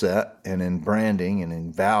skill set and in branding and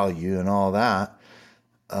in value and all that,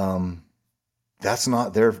 that's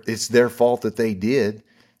not it's their fault that they did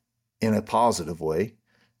in a positive way.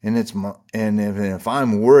 And if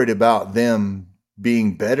I'm worried about them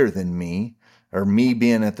being better than me or me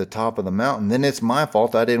being at the top of the mountain, then it's my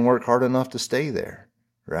fault. I didn't work hard enough to stay there.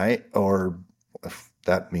 Right. Or if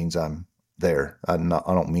that means I'm there. I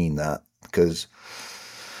don't mean that, because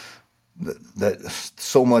that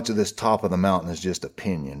so much of this top of the mountain is just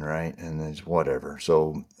opinion, right? And it's whatever.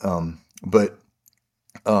 So,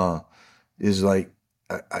 is like,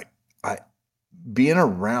 I being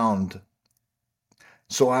around.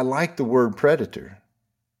 So I like the word predator,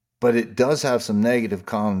 but it does have some negative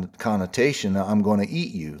connotation. I'm going to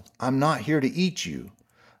eat you. I'm not here to eat you.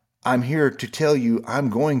 I'm here to tell you I'm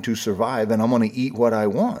going to survive and I'm going to eat what I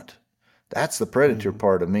want. That's the predator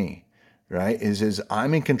part of me, right? Is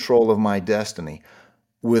I'm in control of my destiny,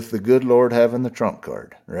 with the good Lord having the trump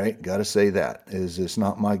card, right? Got to say that. It's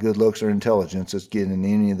not my good looks or intelligence that's getting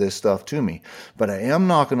any of this stuff to me. But I am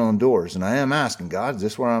knocking on doors and I am asking, God, is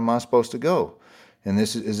this where am I supposed to go? And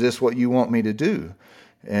is this what you want me to do?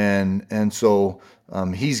 And so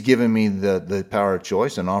he's given me the power of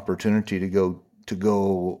choice and opportunity to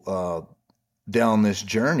go down this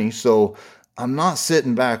journey. So I'm not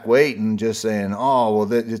sitting back waiting, just saying, oh, well,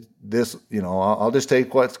 this, I'll just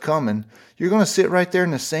take what's coming. You're going to sit right there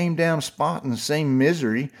in the same damn spot in the same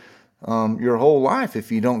misery your whole life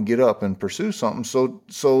if you don't get up and pursue something.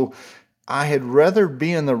 So I had rather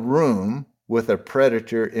be in the room with a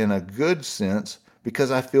predator in a good sense,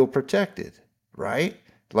 because I feel protected, right?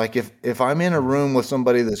 Like if I'm in a room with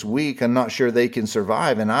somebody that's weak, I'm not sure they can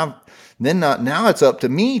survive, and now it's up to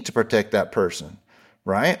me to protect that person,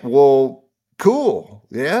 right? Well, cool.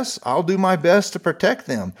 Yes, I'll do my best to protect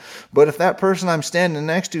them. But if that person I'm standing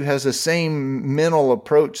next to has the same mental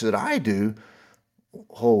approach that I do,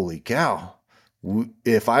 holy cow.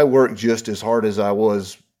 If I work just as hard as I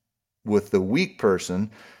was with the weak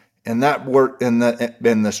person, and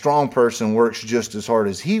the strong person works just as hard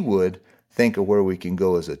as he would, think of where we can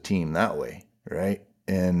go as a team that way, right?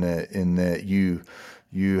 And in that you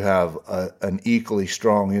have an equally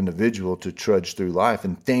strong individual to trudge through life,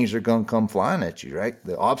 and things are going to come flying at you, right?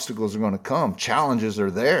 The obstacles are going to come, challenges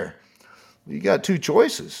are there. You got two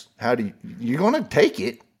choices. You're going to take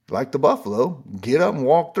it like the buffalo, get up and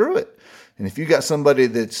walk through it. And if you got somebody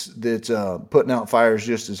that's putting out fires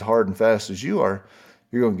just as hard and fast as you are,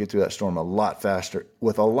 you're going to get through that storm a lot faster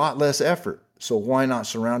with a lot less effort. So why not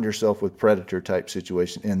surround yourself with predator type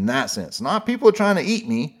situation in that sense? Not people trying to eat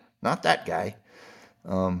me, not that guy.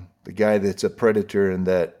 The guy that's a predator and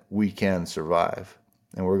that we can survive,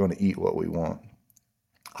 and we're going to eat what we want.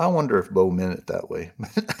 I wonder if Bo meant it that way.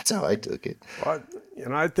 That's how I took it. Well,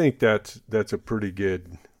 I think that's a pretty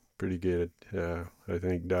good, I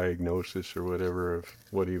think, diagnosis or whatever of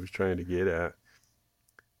what he was trying to get at.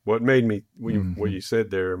 What made me, what you said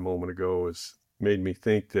there a moment ago, made me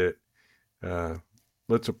think that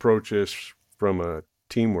let's approach this from a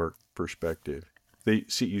teamwork perspective. You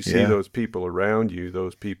see those people around you,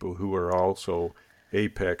 those people who are also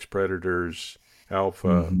apex predators,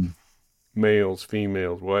 alpha males,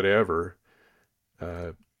 females, whatever.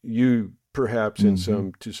 You perhaps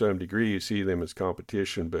to some degree you see them as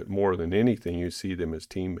competition, but more than anything you see them as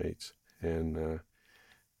teammates, and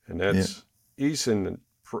that's Eason.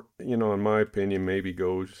 In my opinion, maybe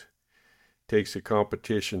takes the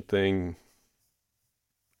competition thing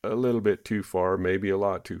a little bit too far, maybe a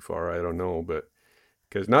lot too far. I don't know, but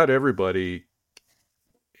because not everybody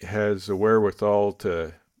has the wherewithal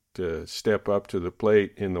to step up to the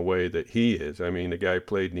plate in the way that he is. I mean, the guy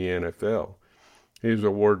played in the NFL. He's an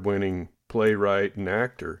award-winning playwright and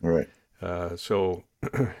actor. Right. So,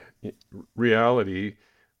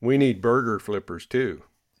 we need burger flippers too.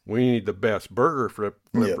 We need the best burger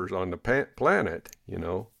flippers on the planet.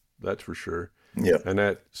 That's for sure.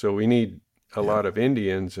 Yeah. So we need a lot of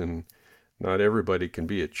Indians, and not everybody can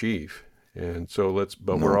be a chief. And so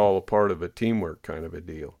we're all a part of a teamwork kind of a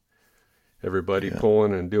deal. Everybody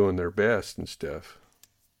pulling and doing their best and stuff.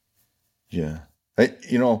 Yeah.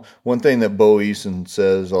 One thing that Bo Eason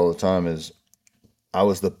says all the time is, I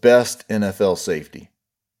was the best NFL safety.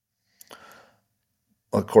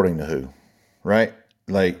 According to who? Right?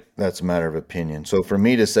 like that's a matter of opinion. So for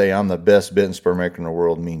me to say I'm the best bit and spur maker in the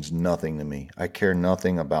world means nothing to me. I care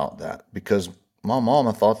nothing about that because my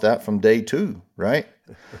mama thought that from day two, right?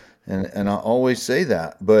 And I always say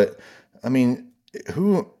that. But I mean,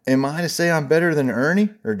 who am I to say I'm better than Ernie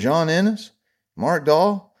or John Ennis, Mark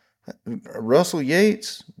Dahl, Russell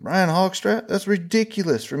Yates, Brian Hogstrat? That's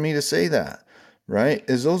ridiculous for me to say that, right?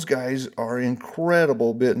 As those guys are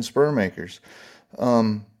incredible bit and spur makers.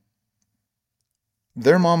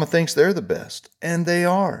 Their mama thinks they're the best, and they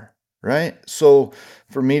are, right? So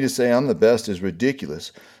for me to say I'm the best is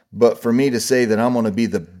ridiculous. But for me to say that I'm going to be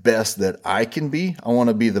the best that I can be, I want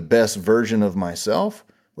to be the best version of myself,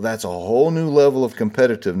 well, that's a whole new level of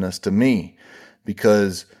competitiveness to me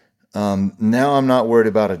because now I'm not worried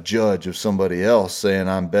about a judge of somebody else saying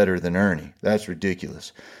I'm better than Ernie. That's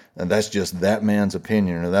ridiculous. And that's just that man's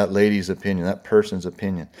opinion or that lady's opinion, that person's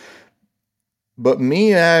opinion. But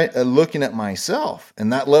me looking at myself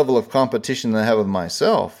and that level of competition that I have with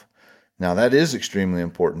myself, now that is extremely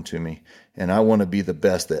important to me. And I want to be the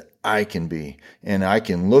best that I can be. And I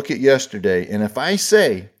can look at yesterday. And if I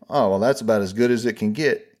say, oh, well, that's about as good as it can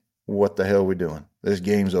get, what the hell are we doing? This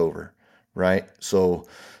game's over, right? So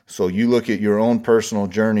you look at your own personal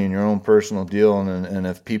journey and your own personal deal. And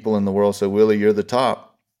if people in the world say, Willie, you're the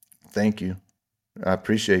top, thank you. I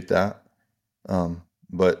appreciate that.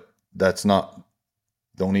 But that's not,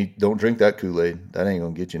 don't drink that Kool-Aid. That ain't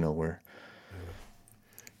going to get you nowhere.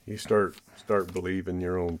 You start believing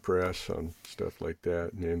your own press on stuff like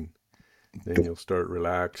that, and then you'll start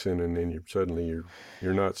relaxing, and then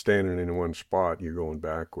you're not standing in one spot. You're going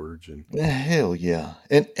backwards, and hell yeah.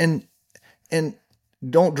 And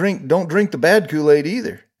don't drink the bad Kool-Aid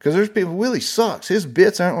either, because there's people. Willie sucks. His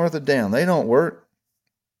bits aren't worth a damn. They don't work.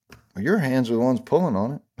 Your hands are the ones pulling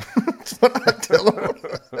on it. That's what I tell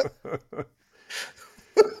them.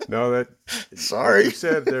 No, that sorry. You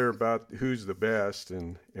said there about who's the best,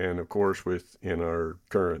 and of course, in our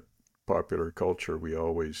current popular culture, we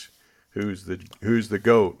always who's the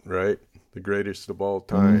GOAT, right? The greatest of all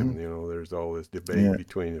time. Mm-hmm. There's all this debate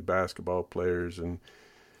between the basketball players and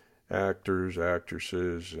actors,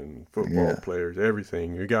 actresses, and football players.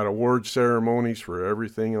 Everything. You got award ceremonies for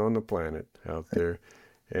everything on the planet out there,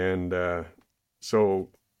 and so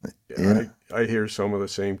I hear some of the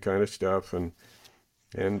same kind of stuff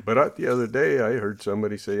but the other day I heard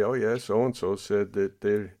somebody say, "Oh yeah, so and so said that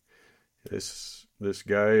this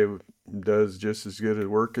guy does just as good at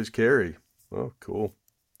work as Kerry." Oh, cool.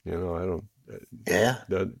 I don't.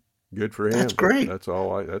 Good for him. That's great.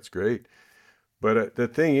 That's great. But the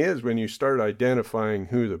thing is, when you start identifying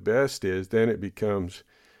who the best is, then it becomes.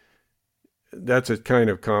 That's a kind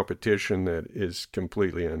of competition that is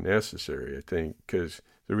completely unnecessary, I think, because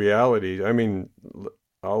the reality. I mean,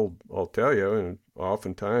 I'll tell you, and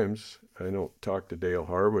oftentimes I don't talk to Dale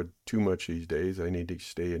Harwood too much these days. I need to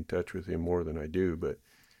stay in touch with him more than I do, but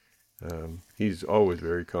he's always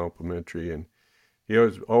very complimentary, and he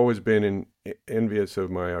has always been envious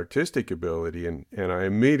of my artistic ability, and I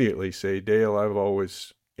immediately say, Dale, I've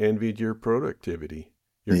always envied your productivity,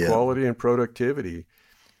 your quality and productivity.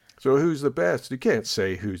 So who's the best? You can't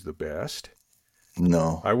say who's the best.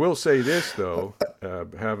 No. I will say this, though,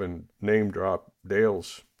 having name-dropped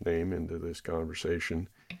Dale's name into this conversation,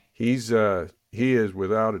 he is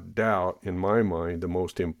without a doubt, in my mind, the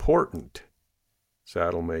most important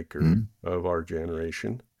saddle maker of our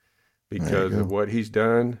generation because of what he's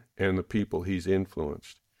done and the people he's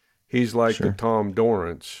influenced. He's like the Tom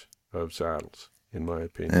Dorrance of saddles, in my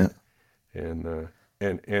opinion. Yeah.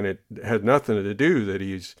 And it had nothing to do that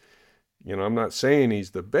he's, I'm not saying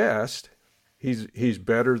he's the best. He's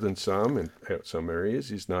better than some in some areas.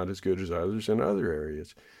 He's not as good as others in other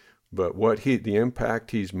areas. But the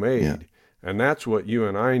impact he's made, and that's what you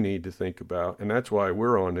and I need to think about. And that's why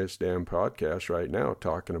we're on this damn podcast right now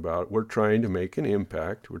talking about we're trying to make an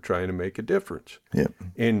impact. We're trying to make a difference. Yep.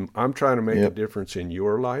 And I'm trying to make a difference in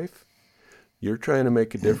your life. You're trying to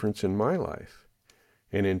make a difference in my life.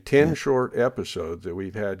 And in 10 short episodes that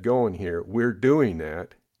we've had going here, we're doing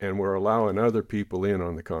that, and we're allowing other people in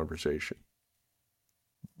on the conversation.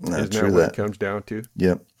 Isn't that what it comes down to?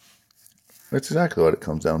 Yep. That's exactly what it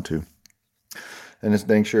comes down to. And it's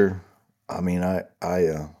dang sure. I mean, I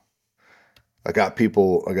got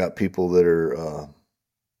people that are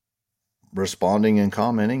responding and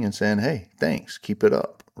commenting and saying, "Hey, thanks, keep it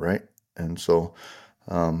up," right? And so,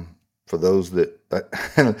 for those that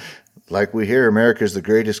like we hear, America's the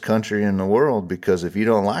greatest country in the world because if you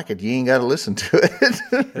don't like it, you ain't got to listen to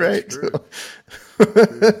it, right? That's true. So,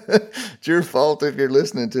 it's your fault if you're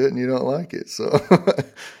listening to it and you don't like it. So,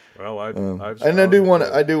 well, I do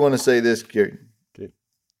want to say this, Gary. Okay.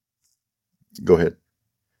 Go ahead.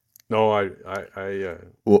 No,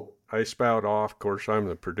 Well, I spout off. Of course, I'm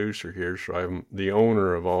the producer here, so I'm the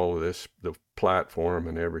owner of all of this, the platform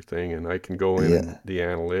and everything, and I can go in and yeah, the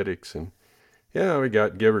analytics. And yeah, we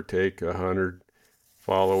got give or take 100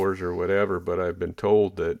 followers or whatever, but I've been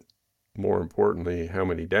told that more importantly, how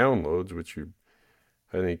many downloads,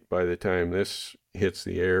 I think by the time this hits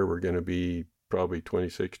the air, we're going to be probably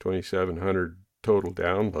 2,700 total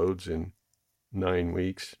downloads in 9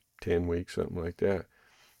 weeks, 10 weeks, something like that.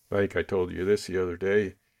 I think I told you this the other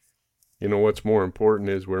day. You know, what's more important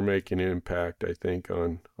is we're making an impact, I think,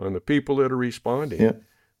 on the people that are responding. yeah,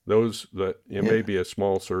 Those that it yeah. may be a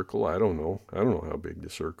small circle. I don't know. I don't know how big the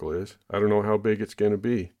circle is. I don't know how big it's going to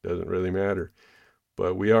be. Doesn't really matter.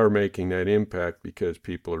 But we are making that impact because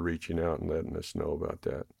people are reaching out and letting us know about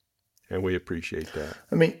that. And we appreciate that.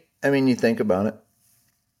 I mean, you think about it.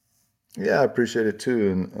 Yeah, I appreciate it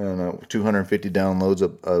too. And 250 downloads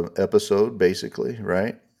a episode, basically,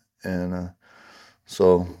 right? And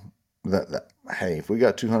so that hey, if we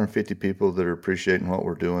got 250 people that are appreciating what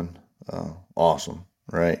we're doing, awesome,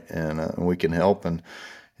 right? And we can help. And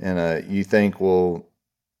you think, well,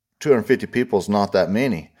 250 people is not that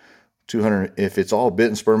many. 200, if it's all bit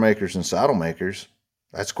and spur makers and saddle makers,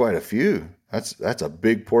 that's quite a few. That's a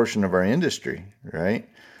big portion of our industry, right?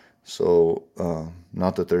 So,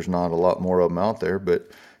 not that there's not a lot more of them out there,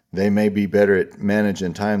 but they may be better at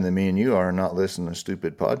managing time than me and you are, and not listening to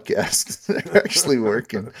stupid podcasts. They're actually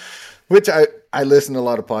working, which I listen to a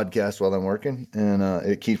lot of podcasts while I'm working, and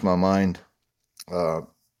it keeps my mind, it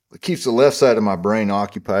keeps the left side of my brain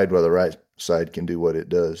occupied while the right side can do what it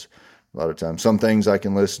does. A lot of times, some things I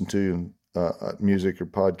can listen to, music or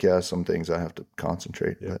podcasts. Some things I have to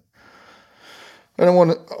concentrate. Yeah. But I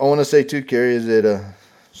want to say too, Carrie, is that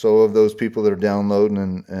so of those people that are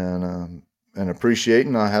downloading and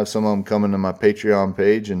appreciating, I have some of them coming to my Patreon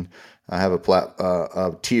page, and I have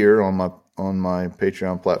a tier on my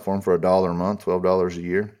Patreon platform for $1 a month, $12 a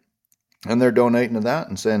year, and they're donating to that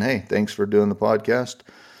and saying, "Hey, thanks for doing the podcast.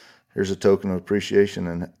 Here's a token of appreciation,"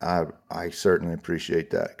 and I certainly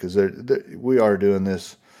appreciate that because we are doing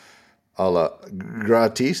this a la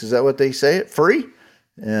gratis. Is that what they say? It free,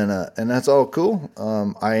 and that's all cool.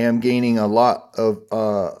 I am gaining a lot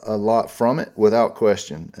from it without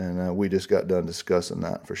question, and we just got done discussing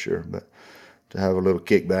that for sure. But to have a little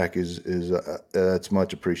kickback is that's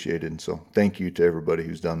much appreciated. And so thank you to everybody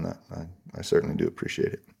who's done that. I certainly do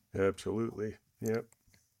appreciate it. Absolutely. Yep.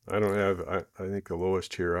 I don't have, I think the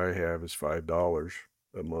lowest tier I have is $5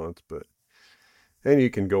 a month, but, and you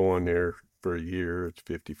can go on there for a year. It's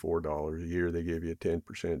 $54 a year. They give you a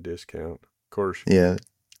 10% discount. Of course, Yeah,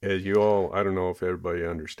 as you all, I don't know if everybody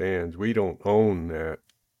understands, we don't own that.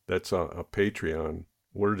 That's a Patreon.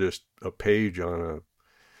 We're just a page on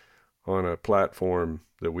a platform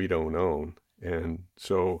that we don't own. And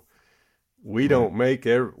so right. we don't make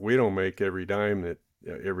every dime that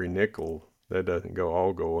every nickel that doesn't go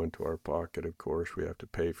all go into our pocket. Of course, we have to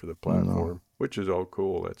pay for the No, platform, which is all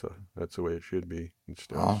cool. That's the way it should be and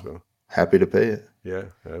stuff. oh, So happy to pay it. yeah,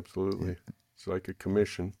 absolutely. It's like a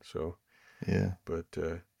commission. So, Yeah. but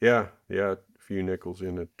yeah, a few nickels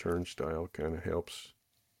in a turnstile kind of helps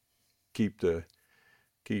keep the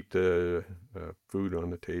food on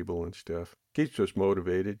the table and stuff. Keeps us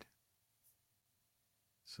motivated.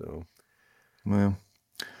 So, Well,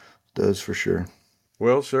 does for sure.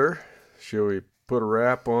 well, sir, shall we put a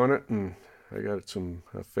wrap on it? And I got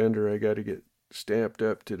a fender I got to get stamped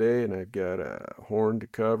up today, and I've got a horn to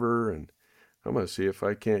cover, and I'm gonna see if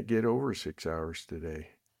I can't get over 6 hours today.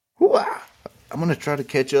 Whoa. I'm gonna try to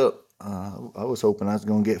catch up. I was hoping I was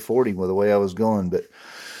gonna get 40 with the way I was going, but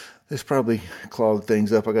this probably clogged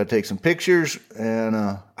things up. I got to take some pictures, and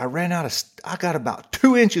I ran out of. I got about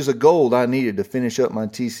 2 inches of gold I needed to finish up my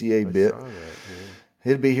TCA I bit. saw that.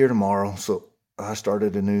 Yeah. It'll be here tomorrow, so I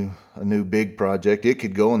started a new big project. It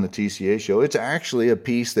could go in the TCA show. It's actually a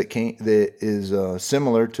piece that is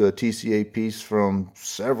similar to a TCA piece from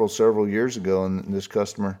several years ago, and this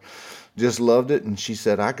customer just loved it, and she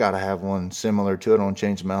said, "I got to have one similar to it. I want to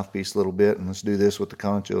change the mouthpiece a little bit, and let's do this with the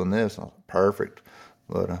concho and this." I was like, perfect.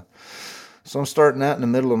 But so I'm starting that in the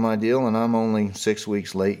middle of my deal, and I'm only 6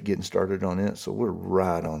 weeks late getting started on it, so we're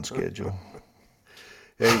right on schedule.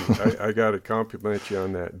 Hey, I got to compliment you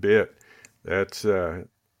on that bit. That's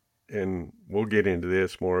and we'll get into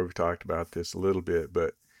this more. We've talked about this a little bit,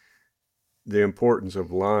 but the importance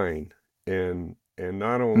of line and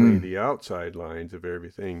not only Mm. the outside lines of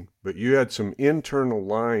everything, but you had some internal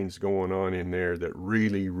lines going on in there that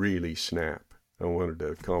really snap. I wanted to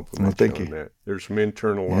Well, compliment you thank on you. that. There's some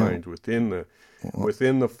internal Yeah. lines Well,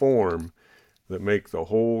 within the form that make the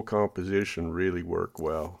whole composition really work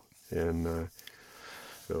well. And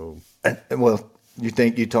So Well, you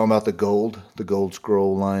talking about the gold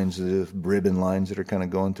scroll lines, the ribbon lines that are kind of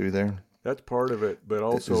going through there? that's part of it, but Is that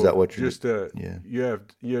also what you're? just Yeah.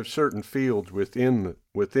 you have certain fields within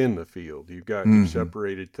the field. You've Mm-hmm.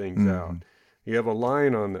 separated things Mm-hmm. out. You have a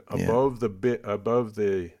line on Yeah. above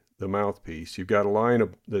the mouthpiece. You've got a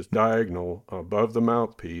line that's diagonal above the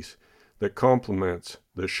mouthpiece that complements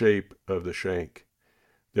the shape of the shank.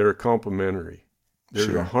 They're complementary. There's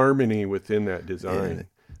a Sure. harmony within that Yeah. design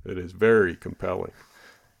that is very compelling.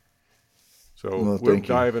 So Well, we're thank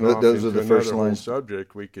you. diving off Those are into the first another whole lines.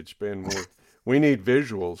 subject. We could spend more. We need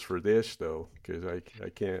visuals for this though, because I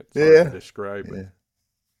can't sort of Yeah. describe it. Yeah.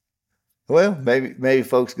 Well, maybe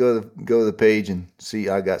folks go to the page and see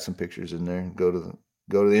I got some pictures in there. Go to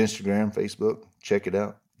the Instagram, Facebook, check it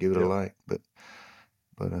out, give it a Yep. like. But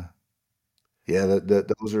yeah,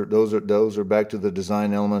 those are back to the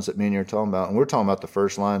design elements that me and you are talking about, and we're talking about the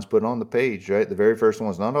first lines put on the page, right? The very first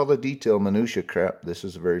ones, not all the detail minutia crap. This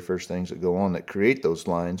is the very first things that go on that create those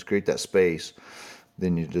lines, create that space.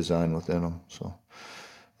 Then you design within them. So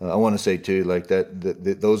I want to say too, like that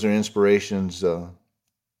those are inspirations.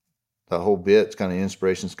 That whole bit's kind of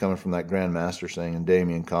inspirations coming from that Grand Master thing and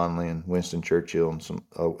Damian Conley and Winston Churchill and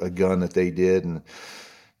a gun that they did. And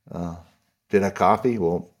uh, did I copy?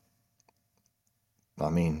 Well, I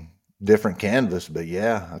mean, different canvas, but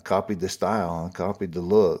yeah, I copied the style, I copied the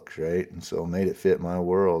looks, right? And so made it fit my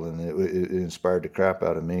world, and it inspired the crap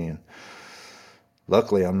out of me. And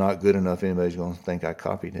luckily, I'm not good enough. Anybody's going to think I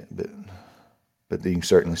copied it, but you can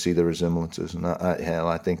certainly see the resemblances, and hell,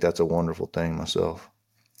 I think that's a wonderful thing myself.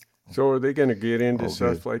 So are they going to get into All good.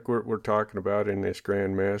 stuff like we're talking about in this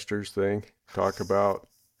Grand Masters thing? Talk about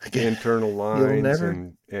Again, internal you'll lines never,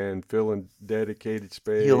 and filling dedicated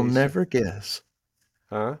you'll space. never guess.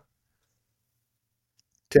 Huh?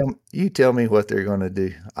 Tell me what they're going to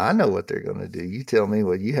do. I know what they're going to do. You tell me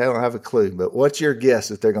what you don't have a clue. But what's your guess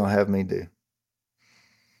that they're going to have me do?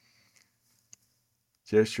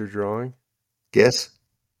 Gesture drawing? Guess?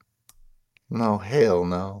 No, hell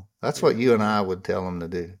no. That's what you and I would tell them to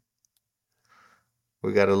do.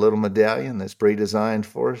 We got a little medallion that's pre-designed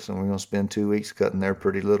for us, and we're going to spend 2 weeks cutting their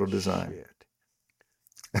pretty little design. Shit.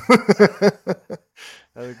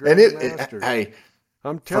 The And Grandmasters. hey,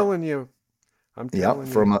 I'm from, telling you, I'm yeah,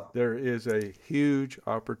 telling you, from a, there is a huge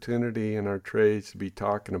opportunity in our trades to be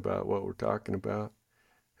talking about what we're talking about.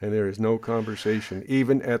 And there is no conversation,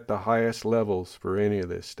 even at the highest levels, for any of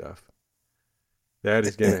this stuff. That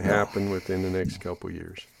is going to no, happen within the next couple of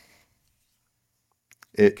years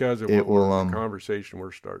it because of it will. the conversation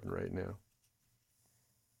we're starting right now.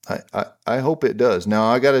 I hope it does.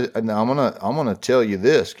 Now I'm gonna tell you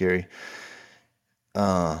this, Gary.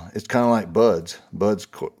 It's kind of like Buds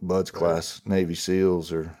Right. class, Navy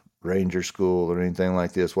SEALs or Ranger School or anything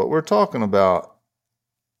like this. What we're talking about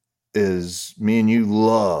is me and you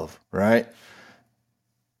love, right?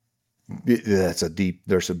 There's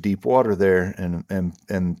some deep water there,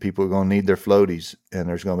 and people are going to need their floaties, and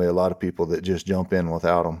there's going to be a lot of people that just jump in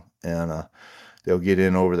without them, and they'll get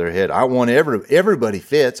in over their head. I want everybody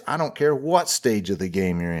fits. I don't care what stage of the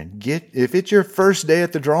game you're in. If it's your first day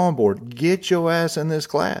at the drawing board, get your ass in this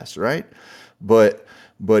class, right? But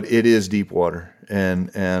it is deep water,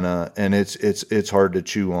 and it's hard to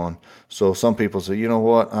chew on. So some people say, you know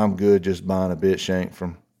what, I'm good just buying a bit shank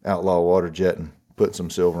from Outlaw Water Jet and putting some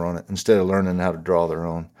silver on it instead of learning how to draw their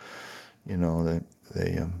own. You know,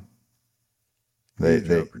 they um, Huge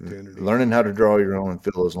they opportunity. learning how to draw your own and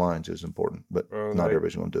fill those lines is important, but Well, and not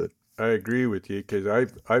everybody's going to do it. I agree with you because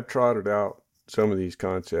I've trotted out some of these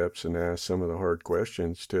concepts and asked some of the hard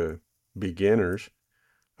questions to beginners,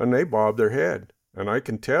 and they bob their head, and I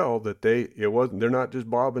can tell that they're not just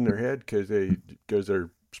bobbing their head because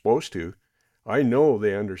they're supposed to. I know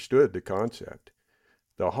they understood the concept.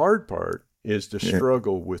 The hard part is to Yeah,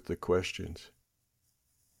 struggle with the questions.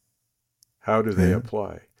 How do they yeah,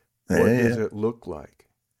 apply? What does yeah. it look like?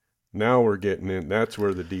 Now we're getting in. That's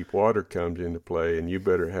where the deep water comes into play, and you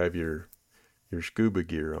better have your scuba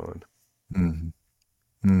gear on.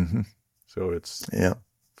 Mm-hmm. Mm-hmm. So it's Yeah,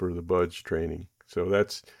 for the buds training. So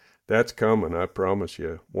that's coming. I promise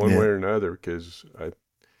you, one yeah. way or another, because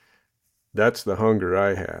that's the hunger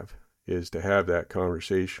I have is to have that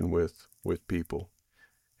conversation with people,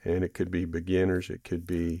 and it could be beginners, it could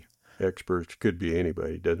be experts, it could be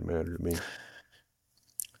anybody. It doesn't matter to me.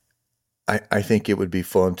 I think it would be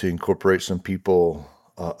fun to incorporate some people,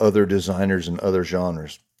 other designers in other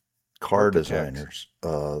genres, car Architects, designers,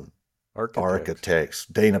 architects. architects.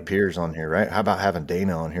 Dana Yeah, Pierce on here, right? How about having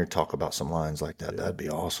Dana on here talk about some lines like that? yeah. That'd be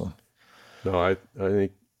awesome. No, I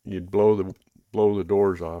think you'd blow the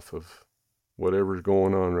doors off of. whatever's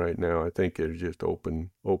going on right now, I think it'll just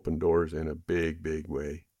open doors in a big, big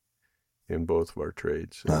way in both of our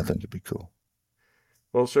trades. So. I think it'd be cool.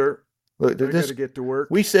 Well, sir, Look, I got to get to work.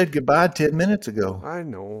 We said goodbye 10 minutes ago. I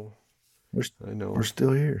know. We're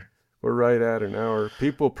still here. We're right at an hour.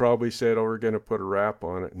 People probably said, "Oh, we're going to put a wrap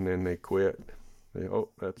on it," and then they quit.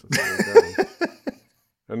 That's done.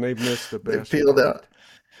 And they missed the best. They peeled out.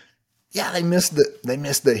 Yeah, they missed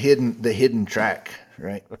the hidden track,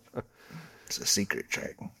 right? It's a secret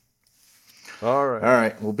track. All right. All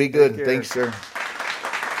right. Well, be good. Thanks, sir.